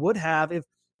normally would have if,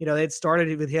 they'd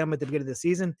started with him at the beginning of the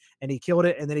season and he killed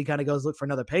it. And then he kind of goes look for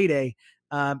another payday.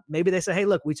 Maybe they say, hey,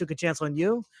 look, we took a chance on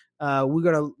you. We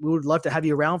would love to have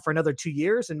you around for another 2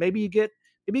 years. And maybe you get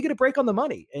a break on the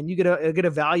money and you get a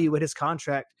value at his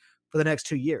contract for the next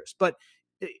 2 years. But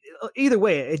either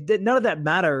way, none of that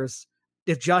matters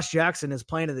if Josh Jackson is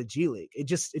playing in the G League. It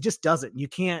just doesn't. You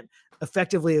can't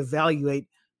effectively evaluate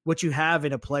what you have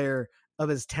in a player of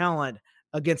his talent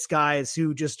against guys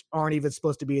who just aren't even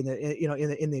supposed to be in the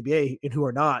NBA and who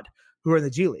are in the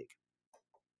G League.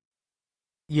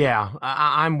 Yeah,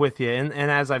 I'm with you. And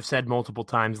as I've said multiple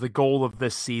times, the goal of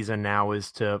this season now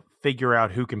is to figure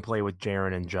out who can play with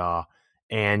Jaren and Ja.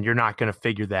 And you're not going to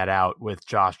figure that out with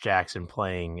Josh Jackson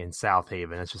playing in South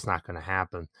Haven. It's just not going to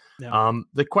happen. No.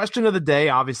 The question of the day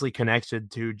obviously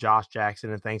connected to Josh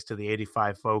Jackson, and thanks to the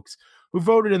 85 folks who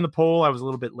voted in the poll. I was a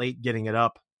little bit late getting it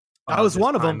up. I was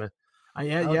one of them.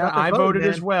 I voted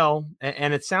as well.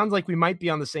 And it sounds like we might be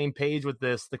on the same page with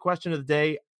this. The question of the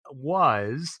day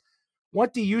was,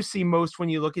 what do you see most when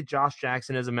you look at Josh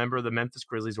Jackson as a member of the Memphis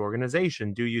Grizzlies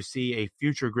organization? Do you see a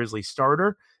future Grizzlies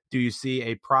starter? Do you see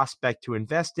a prospect to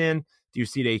invest in? Do you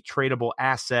see a tradable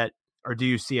asset? Or do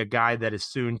you see a guy that is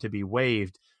soon to be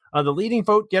waived? The leading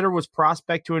vote getter was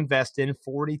prospect to invest in,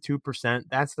 42%.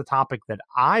 That's the topic that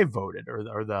I voted,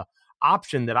 or the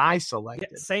option that I selected.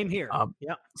 Yeah, same here.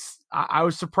 I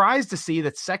was surprised to see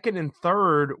that second and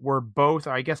third were both,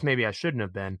 or I guess maybe I shouldn't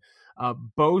have been,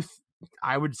 both,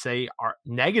 I would say, are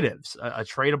negatives, a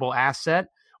tradable asset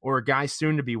or a guy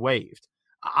soon to be waived.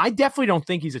 I definitely don't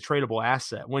think he's a tradable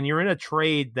asset. When you're in a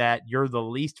trade that you're the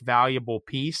least valuable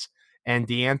piece and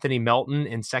DeAnthony Melton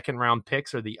and second round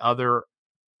picks are the other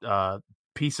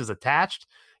pieces attached,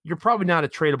 you're probably not a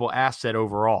tradable asset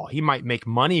overall. He might make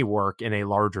money work in a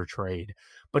larger trade,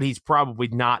 but he's probably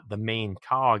not the main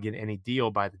cog in any deal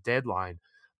by the deadline.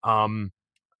 I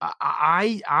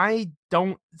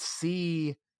don't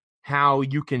see how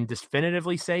you can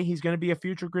definitively say he's going to be a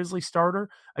future Grizzly starter.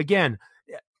 Again,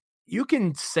 you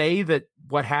can say that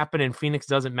what happened in Phoenix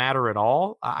doesn't matter at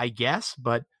all, I guess,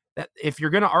 but that if you're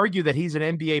going to argue that he's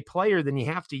an NBA player, then you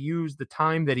have to use the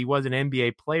time that he was an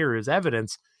NBA player as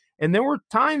evidence. And there were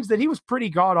times that he was pretty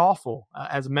god-awful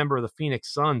as a member of the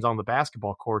Phoenix Suns on the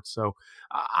basketball court. So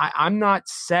I'm not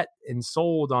set and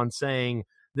sold on saying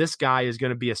this guy is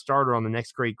going to be a starter on the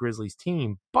next great Grizzlies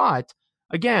team. But,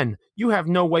 again, you have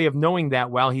no way of knowing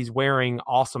that while he's wearing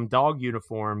awesome dog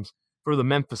uniforms for the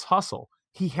Memphis Hustle.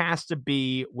 He has to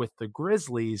be with the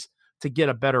Grizzlies to get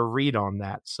a better read on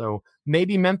that. So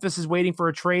maybe Memphis is waiting for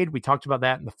a trade. We talked about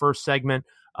that in the first segment.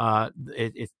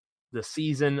 It's the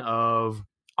season of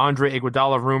Andre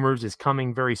Iguodala rumors is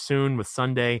coming very soon, with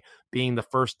Sunday being the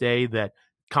first day that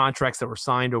contracts that were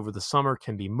signed over the summer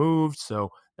can be moved.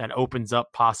 So that opens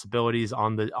up possibilities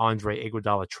on the Andre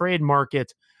Iguodala trade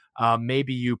market.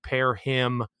 Maybe you pair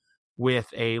him with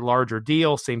a larger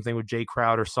deal. Same thing with Jay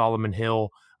Crowder, Solomon Hill,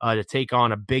 to take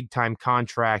on a big-time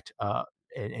contract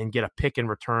and get a pick in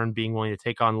return, being willing to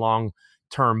take on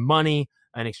long-term money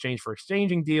in exchange for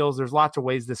exchanging deals. There's lots of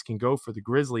ways this can go for the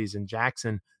Grizzlies, and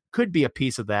Jackson could be a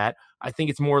piece of that. I think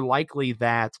it's more likely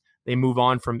that they move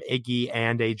on from Iggy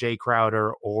and a Jay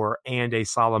Crowder and a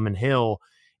Solomon Hill,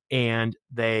 and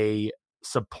they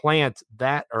supplant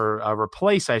that, or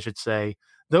replace, I should say,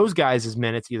 those guys'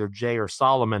 minutes, either Jay or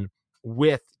Solomon,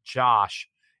 with Josh.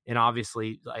 And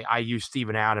obviously, I use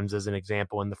Steven Adams as an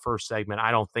example in the first segment. I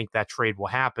don't think that trade will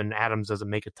happen. Adams doesn't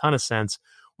make a ton of sense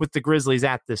with the Grizzlies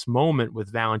at this moment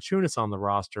with Valanciunas on the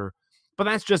roster. But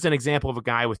that's just an example of a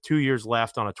guy with 2 years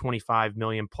left on a $25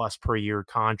 million plus per year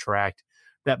contract.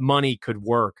 That money could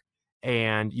work,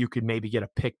 and you could maybe get a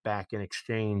pick back in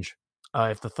exchange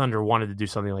if the Thunder wanted to do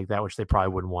something like that, which they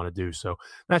probably wouldn't want to do. So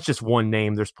that's just one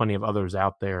name. There's plenty of others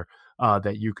out there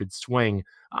that you could swing.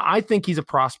 I think he's a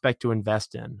prospect to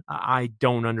invest in. I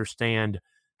don't understand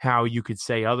how you could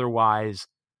say otherwise.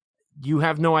 You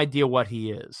have no idea what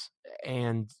he is.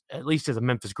 And at least as a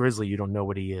Memphis Grizzly, you don't know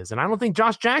what he is. And I don't think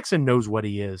Josh Jackson knows what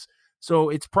he is. So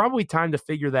it's probably time to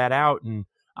figure that out. And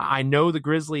I know the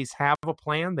Grizzlies have a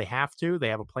plan. They have to. They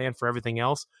have a plan for everything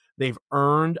else. They've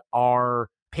earned our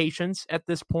patience at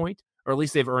this point, or at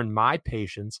least they've earned my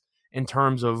patience in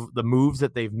terms of the moves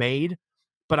that they've made.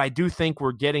 But I do think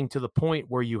we're getting to the point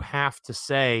where you have to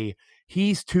say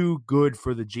he's too good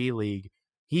for the G League.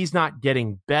 He's not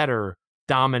getting better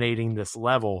dominating this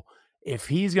level. If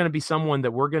he's going to be someone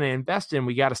that we're going to invest in,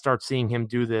 we got to start seeing him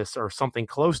do this or something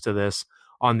close to this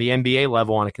on the NBA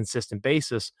level on a consistent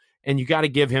basis. And you got to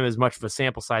give him as much of a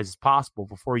sample size as possible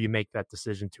before you make that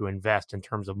decision to invest in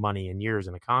terms of money and years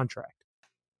in a contract.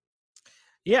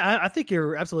 Yeah, I think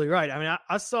you're absolutely right. I mean,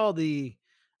 I saw the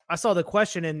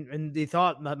question and the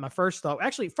thought. My first thought,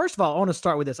 actually, first of all, I want to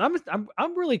start with this. I'm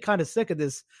really kind of sick of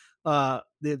this.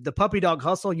 The puppy dog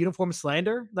hustle uniform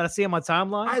slander that I see on my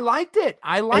timeline. I liked it.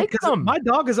 I liked them. My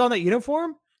dog is on that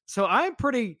uniform, so I'm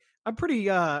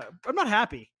not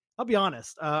happy. I'll be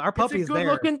honest. Our puppy is there. It's a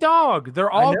good-looking dog.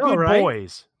 They're all good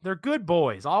boys. They're good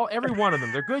boys. Every one of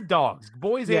them. They're good dogs,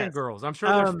 boys and girls. I'm sure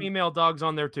there's female dogs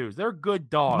on there too. They're good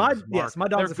dogs. My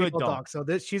dog's a female dog, so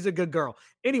she's a good girl.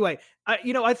 Anyway,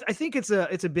 I think it's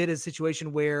a bit of a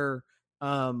situation where,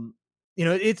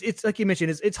 it's like you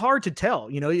mentioned, it's hard to tell.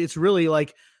 It's really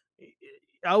like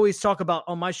I always talk about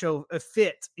on my show a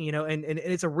fit. And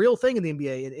it's a real thing in the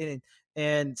NBA,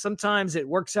 and sometimes it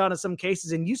works out in some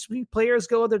cases. And usually players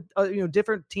go other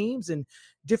different teams and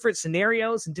different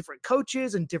scenarios and different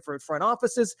coaches and different front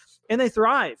offices, and they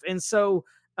thrive. And so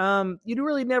you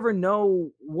really never know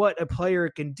what a player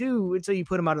can do until you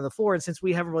put him out on the floor. And since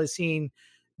we haven't really seen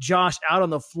Josh out on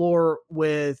the floor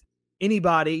with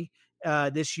anybody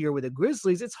this year with the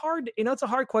Grizzlies, it's hard. It's a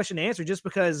hard question to answer just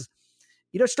because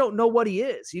you just don't know what he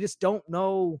is. You just don't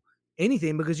know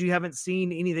anything because you haven't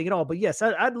seen anything at all. But yes,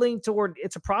 I'd lean toward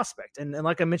it's a prospect. And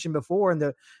like I mentioned before in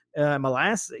the my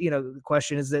last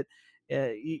question is that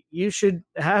you should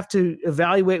have to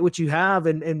evaluate what you have,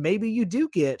 and maybe you do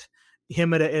get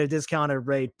him at a discounted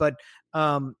rate. But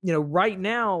right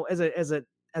now as an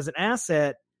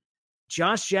asset,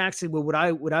 Josh Jackson, what I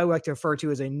like to refer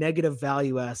to as a negative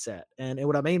value asset. And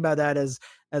what I mean by that is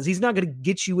he's not going to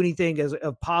get you anything as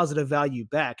a positive value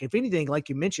back. If anything, like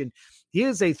you mentioned, he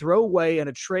is a throwaway and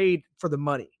a trade for the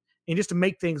money and just to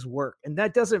make things work. And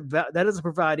that doesn't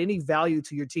provide any value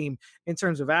to your team in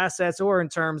terms of assets or in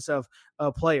terms of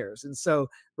players. And so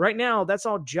right now, that's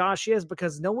all Josh is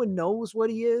because no one knows what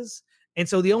he is. And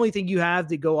so the only thing you have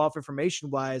to go off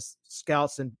information-wise,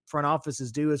 scouts and front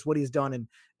offices do is what he's done in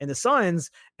the Suns.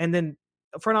 And then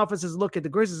front offices look at the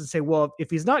Grizzlies and say, well,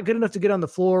 if he's not good enough to get on the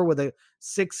floor with a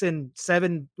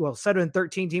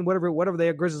 7-13 team, whatever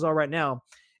the Grizzlies are right now,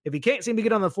 if he can't seem to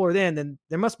get on the floor then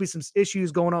there must be some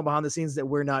issues going on behind the scenes that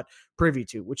we're not privy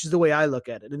to, which is the way I look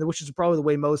at it, and which is probably the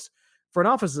way most front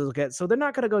offices look at it. So they're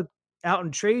not going to go out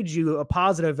and trade you a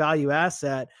positive value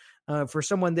asset for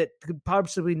someone that could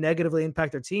possibly negatively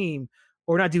impact their team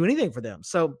or not do anything for them.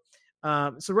 So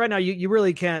right now you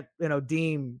really can't,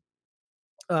 deem,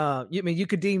 you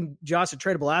could deem Josh a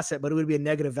tradable asset, but it would be a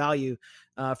negative value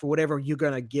for whatever you're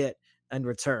going to get in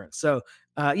return. So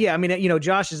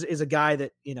Josh is a guy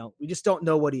that, we just don't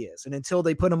know what he is. And until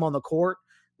they put him on the court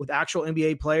with actual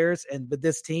NBA players and with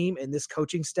this team and this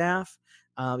coaching staff,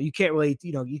 you can't really,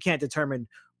 you can't determine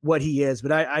what he is,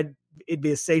 but it'd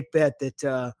be a safe bet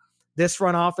that this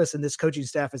front office and this coaching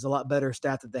staff is a lot better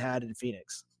staff that they had in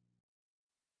Phoenix.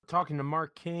 Talking to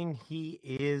Mark King, he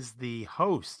is the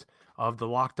host of the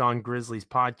Locked On Grizzlies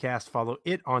podcast. Follow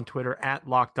it on Twitter at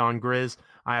Locked On Grizz.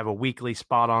 I have a weekly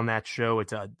spot on that show.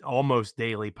 It's an almost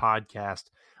daily podcast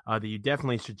that you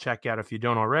definitely should check out if you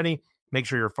don't already. Make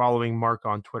sure you're following Mark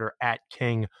on Twitter at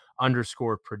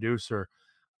King_producer.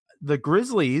 The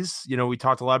Grizzlies, we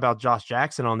talked a lot about Josh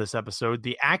Jackson on this episode.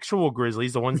 The actual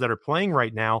Grizzlies, the ones that are playing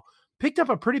right now, picked up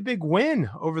a pretty big win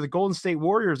over the Golden State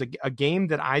Warriors, a game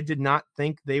that I did not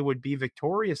think they would be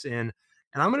victorious in.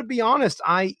 And I'm going to be honest,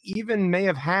 I even may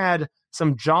have had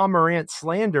some Ja Morant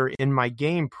slander in my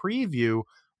game preview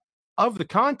of the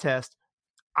contest.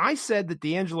 I said that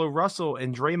D'Angelo Russell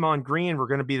and Draymond Green were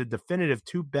going to be the definitive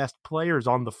two best players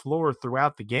on the floor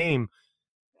throughout the game.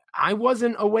 I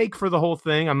wasn't awake for the whole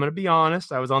thing. I'm going to be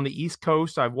honest. I was on the East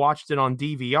Coast. I've watched it on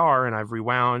DVR and I've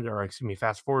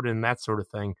fast forwarded and that sort of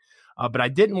thing. But I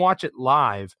didn't watch it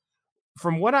live.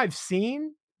 From what I've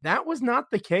seen, that was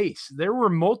not the case. There were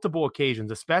multiple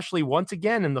occasions, especially once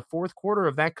again in the fourth quarter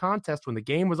of that contest when the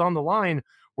game was on the line,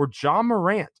 where Ja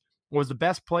Morant was the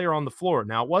best player on the floor.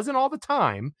 Now, it wasn't all the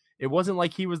time. It wasn't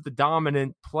like he was the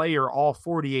dominant player all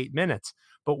 48 minutes.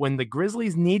 But when the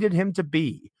Grizzlies needed him to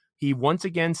be, he once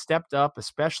again stepped up,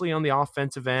 especially on the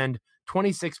offensive end.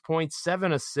 26 points,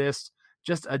 7 assists,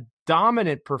 just a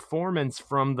dominant performance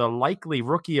from the likely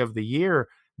rookie of the year.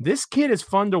 This kid is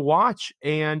fun to watch,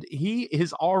 and he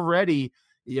is already,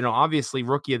 obviously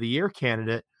rookie of the year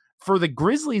candidate. For the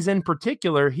Grizzlies in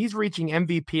particular, he's reaching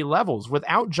MVP levels.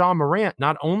 Without Ja Morant,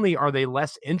 not only are they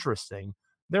less interesting,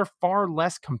 they're far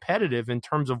less competitive in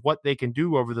terms of what they can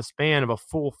do over the span of a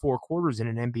full 4 quarters in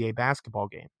an NBA basketball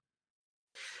game.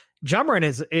 Ja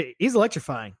Morant he's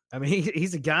electrifying. I mean,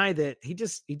 he's a guy that he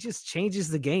just changes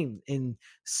the game in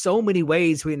so many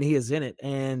ways when he is in it.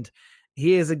 And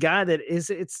he is a guy that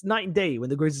it's night and day when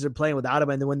the Grizzlies are playing without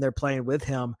him and then when they're playing with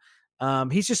him.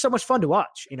 He's just so much fun to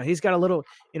watch. He's got a little,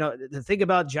 the thing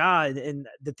about Ja and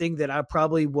the thing that I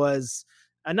probably was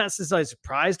not necessarily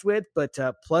surprised with, but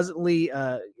pleasantly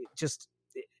I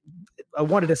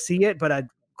wanted to see it, but I'm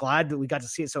glad that we got to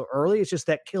see it so early. It's just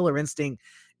that killer instinct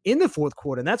in the fourth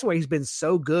quarter. And that's why he's been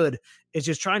so good, is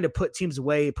just trying to put teams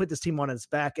away, put this team on its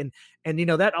back. And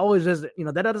that always does,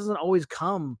 that doesn't always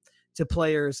come to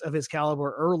players of his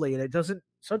caliber early. And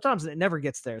sometimes it never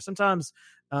gets there. Sometimes,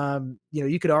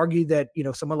 you could argue that,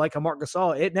 someone like a Marc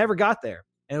Gasol, it never got there.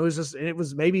 And it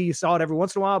was maybe you saw it every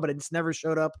once in a while, but it just never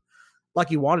showed up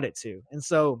like you wanted it to. And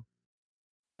so,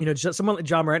 just someone like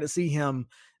Ja Morant, to see him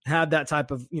have that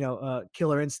type of,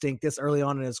 killer instinct this early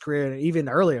on in his career, and even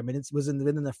earlier. I mean, it was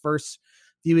within the first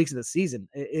few weeks of the season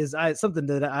is something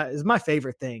that is my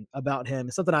favorite thing about him.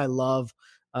 It's something I love.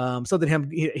 Something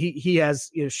he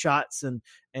has shots and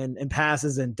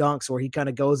passes and dunks where he kind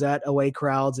of goes at away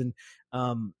crowds and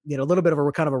a little bit of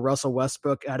a kind of a Russell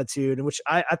Westbrook attitude, and which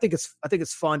I think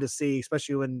it's fun to see,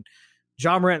 especially when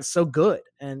Ja Morant's so good.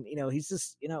 And he's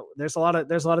just there's a lot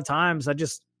of times I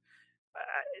just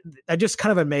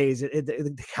kind of amazed at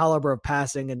the caliber of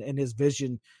passing and his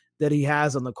vision that he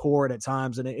has on the court at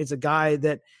times. And it's a guy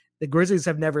that the Grizzlies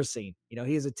have never seen.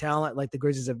 He is a talent like the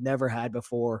Grizzlies have never had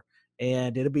before.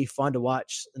 And it'll be fun to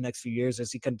watch the next few years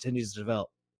as he continues to develop.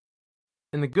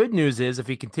 And the good news is if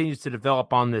he continues to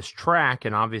develop on this track,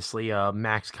 and obviously a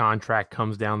max contract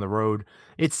comes down the road,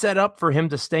 it's set up for him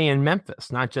to stay in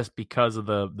Memphis, not just because of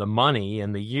the money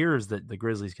and the years that the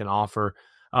Grizzlies can offer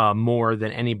more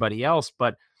than anybody else,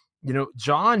 but,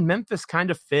 John, Memphis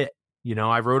kind of fit.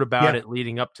 I wrote about it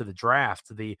leading up to the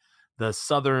draft, the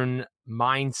Southern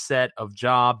mindset of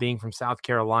Ja being from South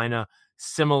Carolina,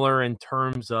 similar in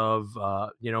terms of,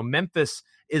 Memphis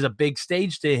is a big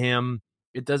stage to him.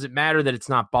 It doesn't matter that it's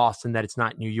not Boston, that it's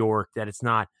not New York, that it's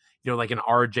not, like an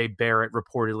RJ Barrett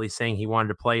reportedly saying he wanted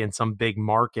to play in some big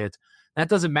market. That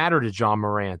doesn't matter to Ja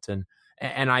Morant.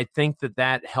 And I think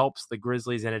that helps the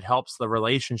Grizzlies, and it helps the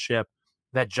relationship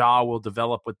that Ja will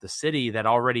develop with the city that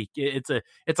already it's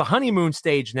a honeymoon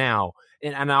stage now.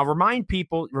 And I'll remind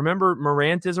people, remember,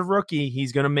 Morant is a rookie.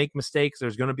 He's going to make mistakes.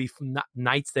 There's going to be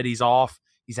nights that he's off.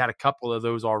 He's had a couple of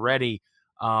those already.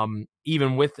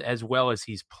 Even with as well as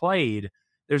he's played,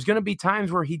 there's going to be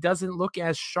times where he doesn't look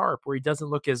as sharp, where he doesn't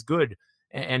look as good.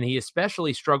 And he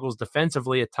especially struggles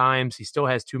defensively at times. He still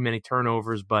has too many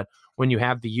turnovers, but when you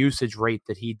have the usage rate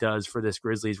that he does for this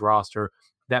Grizzlies roster,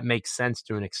 that makes sense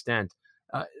to an extent.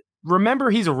 Remember,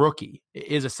 he's a rookie,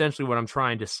 is essentially what I'm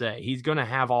trying to say. He's going to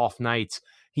have off nights.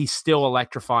 He's still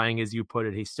electrifying, as you put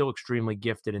it. He's still extremely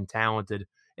gifted and talented.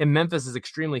 And Memphis is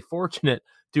extremely fortunate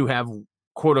to have,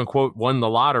 quote unquote, won the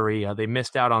lottery. They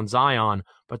missed out on Zion,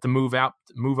 but to move up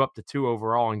to 2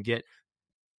 overall and get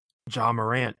Ja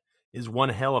Morant is one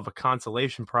hell of a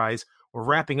consolation prize. We're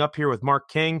wrapping up here with Mark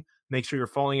King. Make sure you're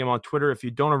following him on Twitter if you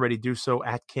don't already do so,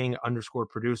 at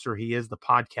 @King_producer. He is the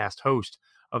podcast host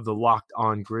of the Locked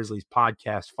On Grizzlies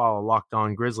podcast. Follow Locked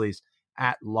On Grizzlies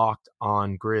at Locked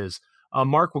On Grizz.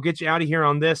 Mark, we'll get you out of here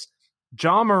on this.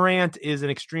 Ja Morant is an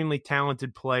extremely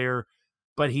talented player,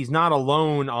 but he's not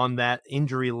alone on that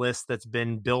injury list that's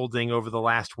been building over the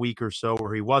last week or so,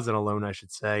 or he wasn't alone, I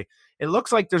should say. It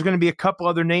looks like there's going to be a couple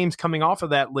other names coming off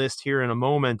of that list here in a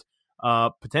moment,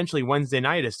 potentially Wednesday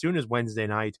night, as soon as Wednesday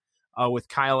night, with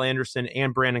Kyle Anderson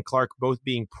and Brandon Clark both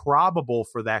being probable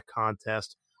for that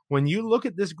contest. When you look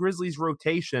at this Grizzlies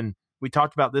rotation, we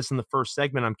talked about this in the first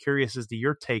segment. I'm curious as to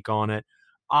your take on it.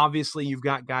 Obviously, you've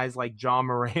got guys like Ja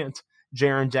Morant,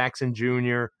 Jaren Jackson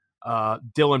Jr.,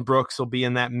 Dylan Brooks will be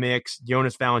in that mix.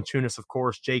 Jonas Valanciunas, of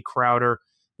course, Jay Crowder.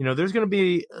 There's going to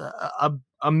be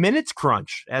a minutes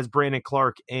crunch as Brandon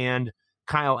Clark and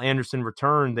Kyle Anderson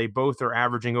return. They both are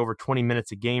averaging over 20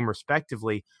 minutes a game,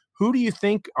 respectively. Who do you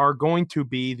think are going to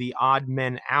be the odd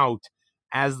men out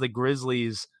as the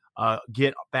Grizzlies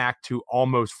get back to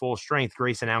almost full strength?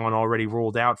 Grayson Allen already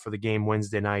ruled out for the game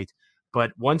Wednesday night.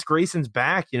 But once Grayson's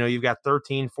back, you've got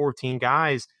 13, 14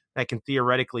 guys that can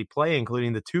theoretically play,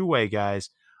 including the two-way guys.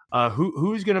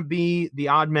 Who's going to be the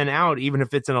odd men out? Even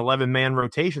if it's an 11-man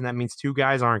rotation, that means 2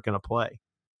 guys aren't going to play.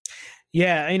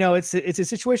 Yeah, it's a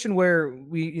situation where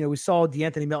we saw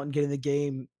DeAnthony Melton get in the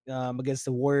game against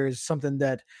the Warriors, something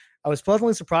that I was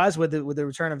pleasantly surprised with the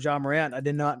return of Ja Morant. I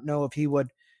did not know if he would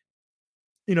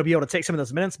be able to take some of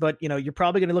those minutes, but you're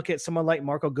probably going to look at someone like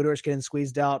Marco Guduric getting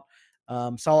squeezed out.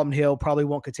 Solomon Hill probably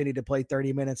won't continue to play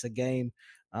 30 minutes a game.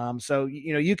 So,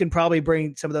 you can probably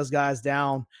bring some of those guys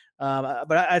down.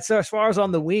 But I'd say as far as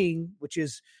on the wing, which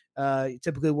is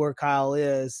typically where Kyle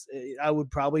is, I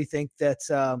would probably think that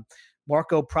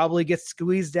Marco probably gets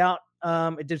squeezed out.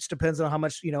 It just depends on how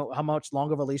much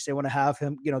longer of a leash they want to have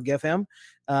him, give him.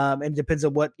 And it depends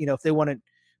on what, if they want to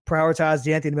prioritize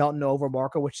DeAnthony Melton over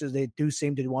Marco, which is they do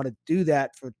seem to want to do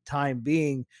that for the time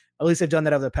being. At least they've done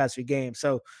that over the past few games.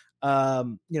 So,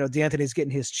 DeAnthony's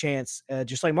getting his chance,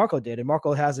 just like Marco did. And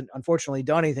Marco hasn't, unfortunately,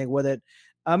 done anything with it.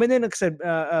 And then, like I said,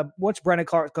 once Brandon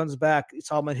Clark comes back,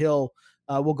 Solomon Hill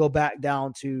will go back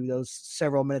down to those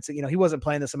several minutes. He wasn't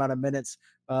playing this amount of minutes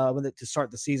to start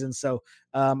the season. So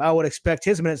I would expect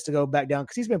his minutes to go back down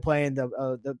because he's been playing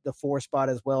the 4 spot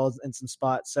as well as in some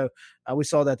spots. So we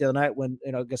saw that the other night when,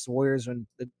 against the Warriors, when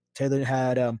Taylor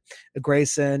had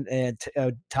Grayson and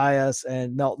Tyus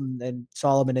and Melton and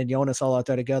Solomon and Jonas all out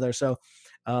there together. So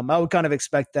I would kind of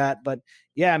expect that. But,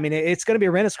 yeah, I mean, it's going to be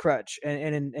a Rennis crutch.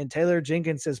 And Taylor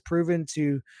Jenkins has proven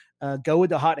to go with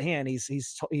the hot hand.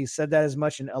 He's said that as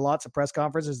much in lots of press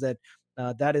conferences that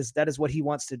That is what he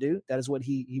wants to do. That is what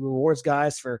he rewards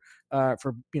guys for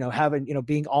having,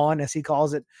 being on, as he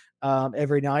calls it,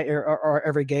 every night or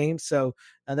every game. So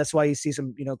that's why you see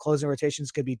some, closing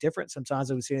rotations could be different sometimes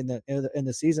than we've seen in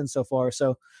the season so far.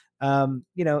 So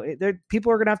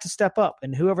people are going to have to step up,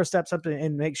 and whoever steps up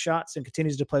and makes shots and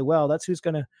continues to play well, that's who's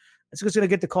going to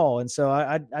get the call. And so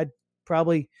I'd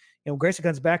probably, Grayson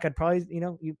comes back, I'd probably,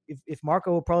 if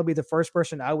Marco will probably be the first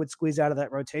person I would squeeze out of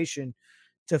that rotation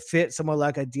to fit someone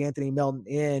like a DeAnthony Melton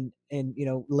in, and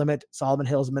limit Solomon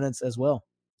Hill's minutes as well.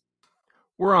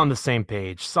 We're on the same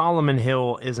page. Solomon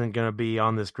Hill isn't going to be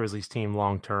on this Grizzlies team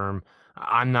long term.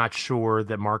 I'm not sure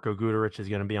that Marko Guduric is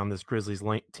going to be on this Grizzlies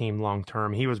team long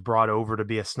term. He was brought over to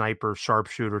be a sniper,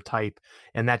 sharpshooter type,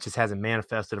 and that just hasn't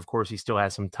manifested. Of course, he still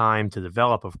has some time to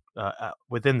develop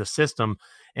within the system,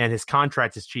 and his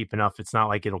contract is cheap enough. It's not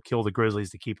like it'll kill the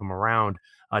Grizzlies to keep him around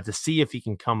to see if he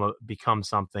can become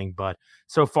something. But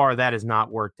so far, that has not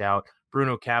worked out.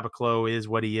 Bruno Caboclo is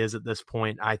what he is at this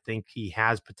point. I think he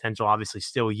has potential, obviously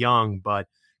still young, but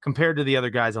compared to the other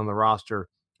guys on the roster,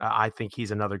 I think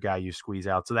he's another guy you squeeze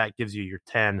out. So that gives you your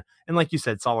 10. And like you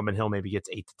said, Solomon Hill maybe gets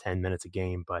 8 to 10 minutes a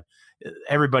game, but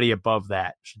everybody above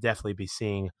that should definitely be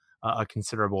seeing a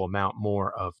considerable amount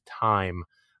more of time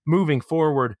moving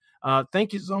forward.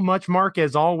 Thank you so much, Mark,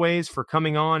 as always, for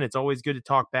coming on. It's always good to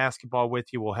talk basketball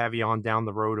with you. We'll have you on down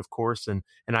the road, of course, and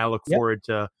I look forward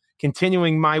to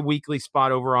continuing my weekly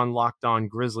spot over on Locked On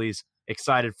Grizzlies.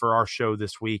 Excited for our show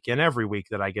this week and every week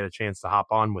that I get a chance to hop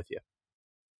on with you.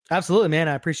 Absolutely, man.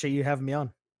 I appreciate you having me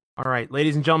on. All right,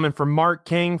 ladies and gentlemen, for Mark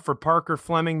King, for Parker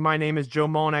Fleming, my name is Joe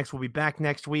Mullinax. We'll be back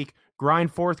next week.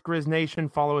 Grind forth, Grizz Nation.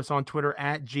 Follow us on Twitter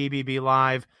at GBB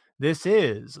Live. This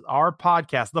is our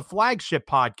podcast, the flagship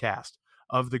podcast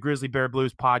of the Grizzly Bear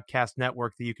Blues Podcast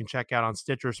Network that you can check out on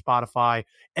Stitcher, Spotify,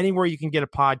 anywhere you can get a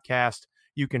podcast.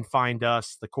 You can find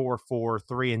us, the Core 4,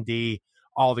 3 and D,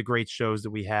 all the great shows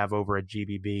that we have over at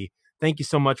GBB. Thank you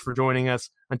so much for joining us.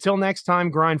 Until next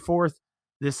time, grind forth.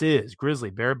 This is Grizzly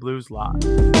Bear Blues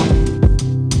Live.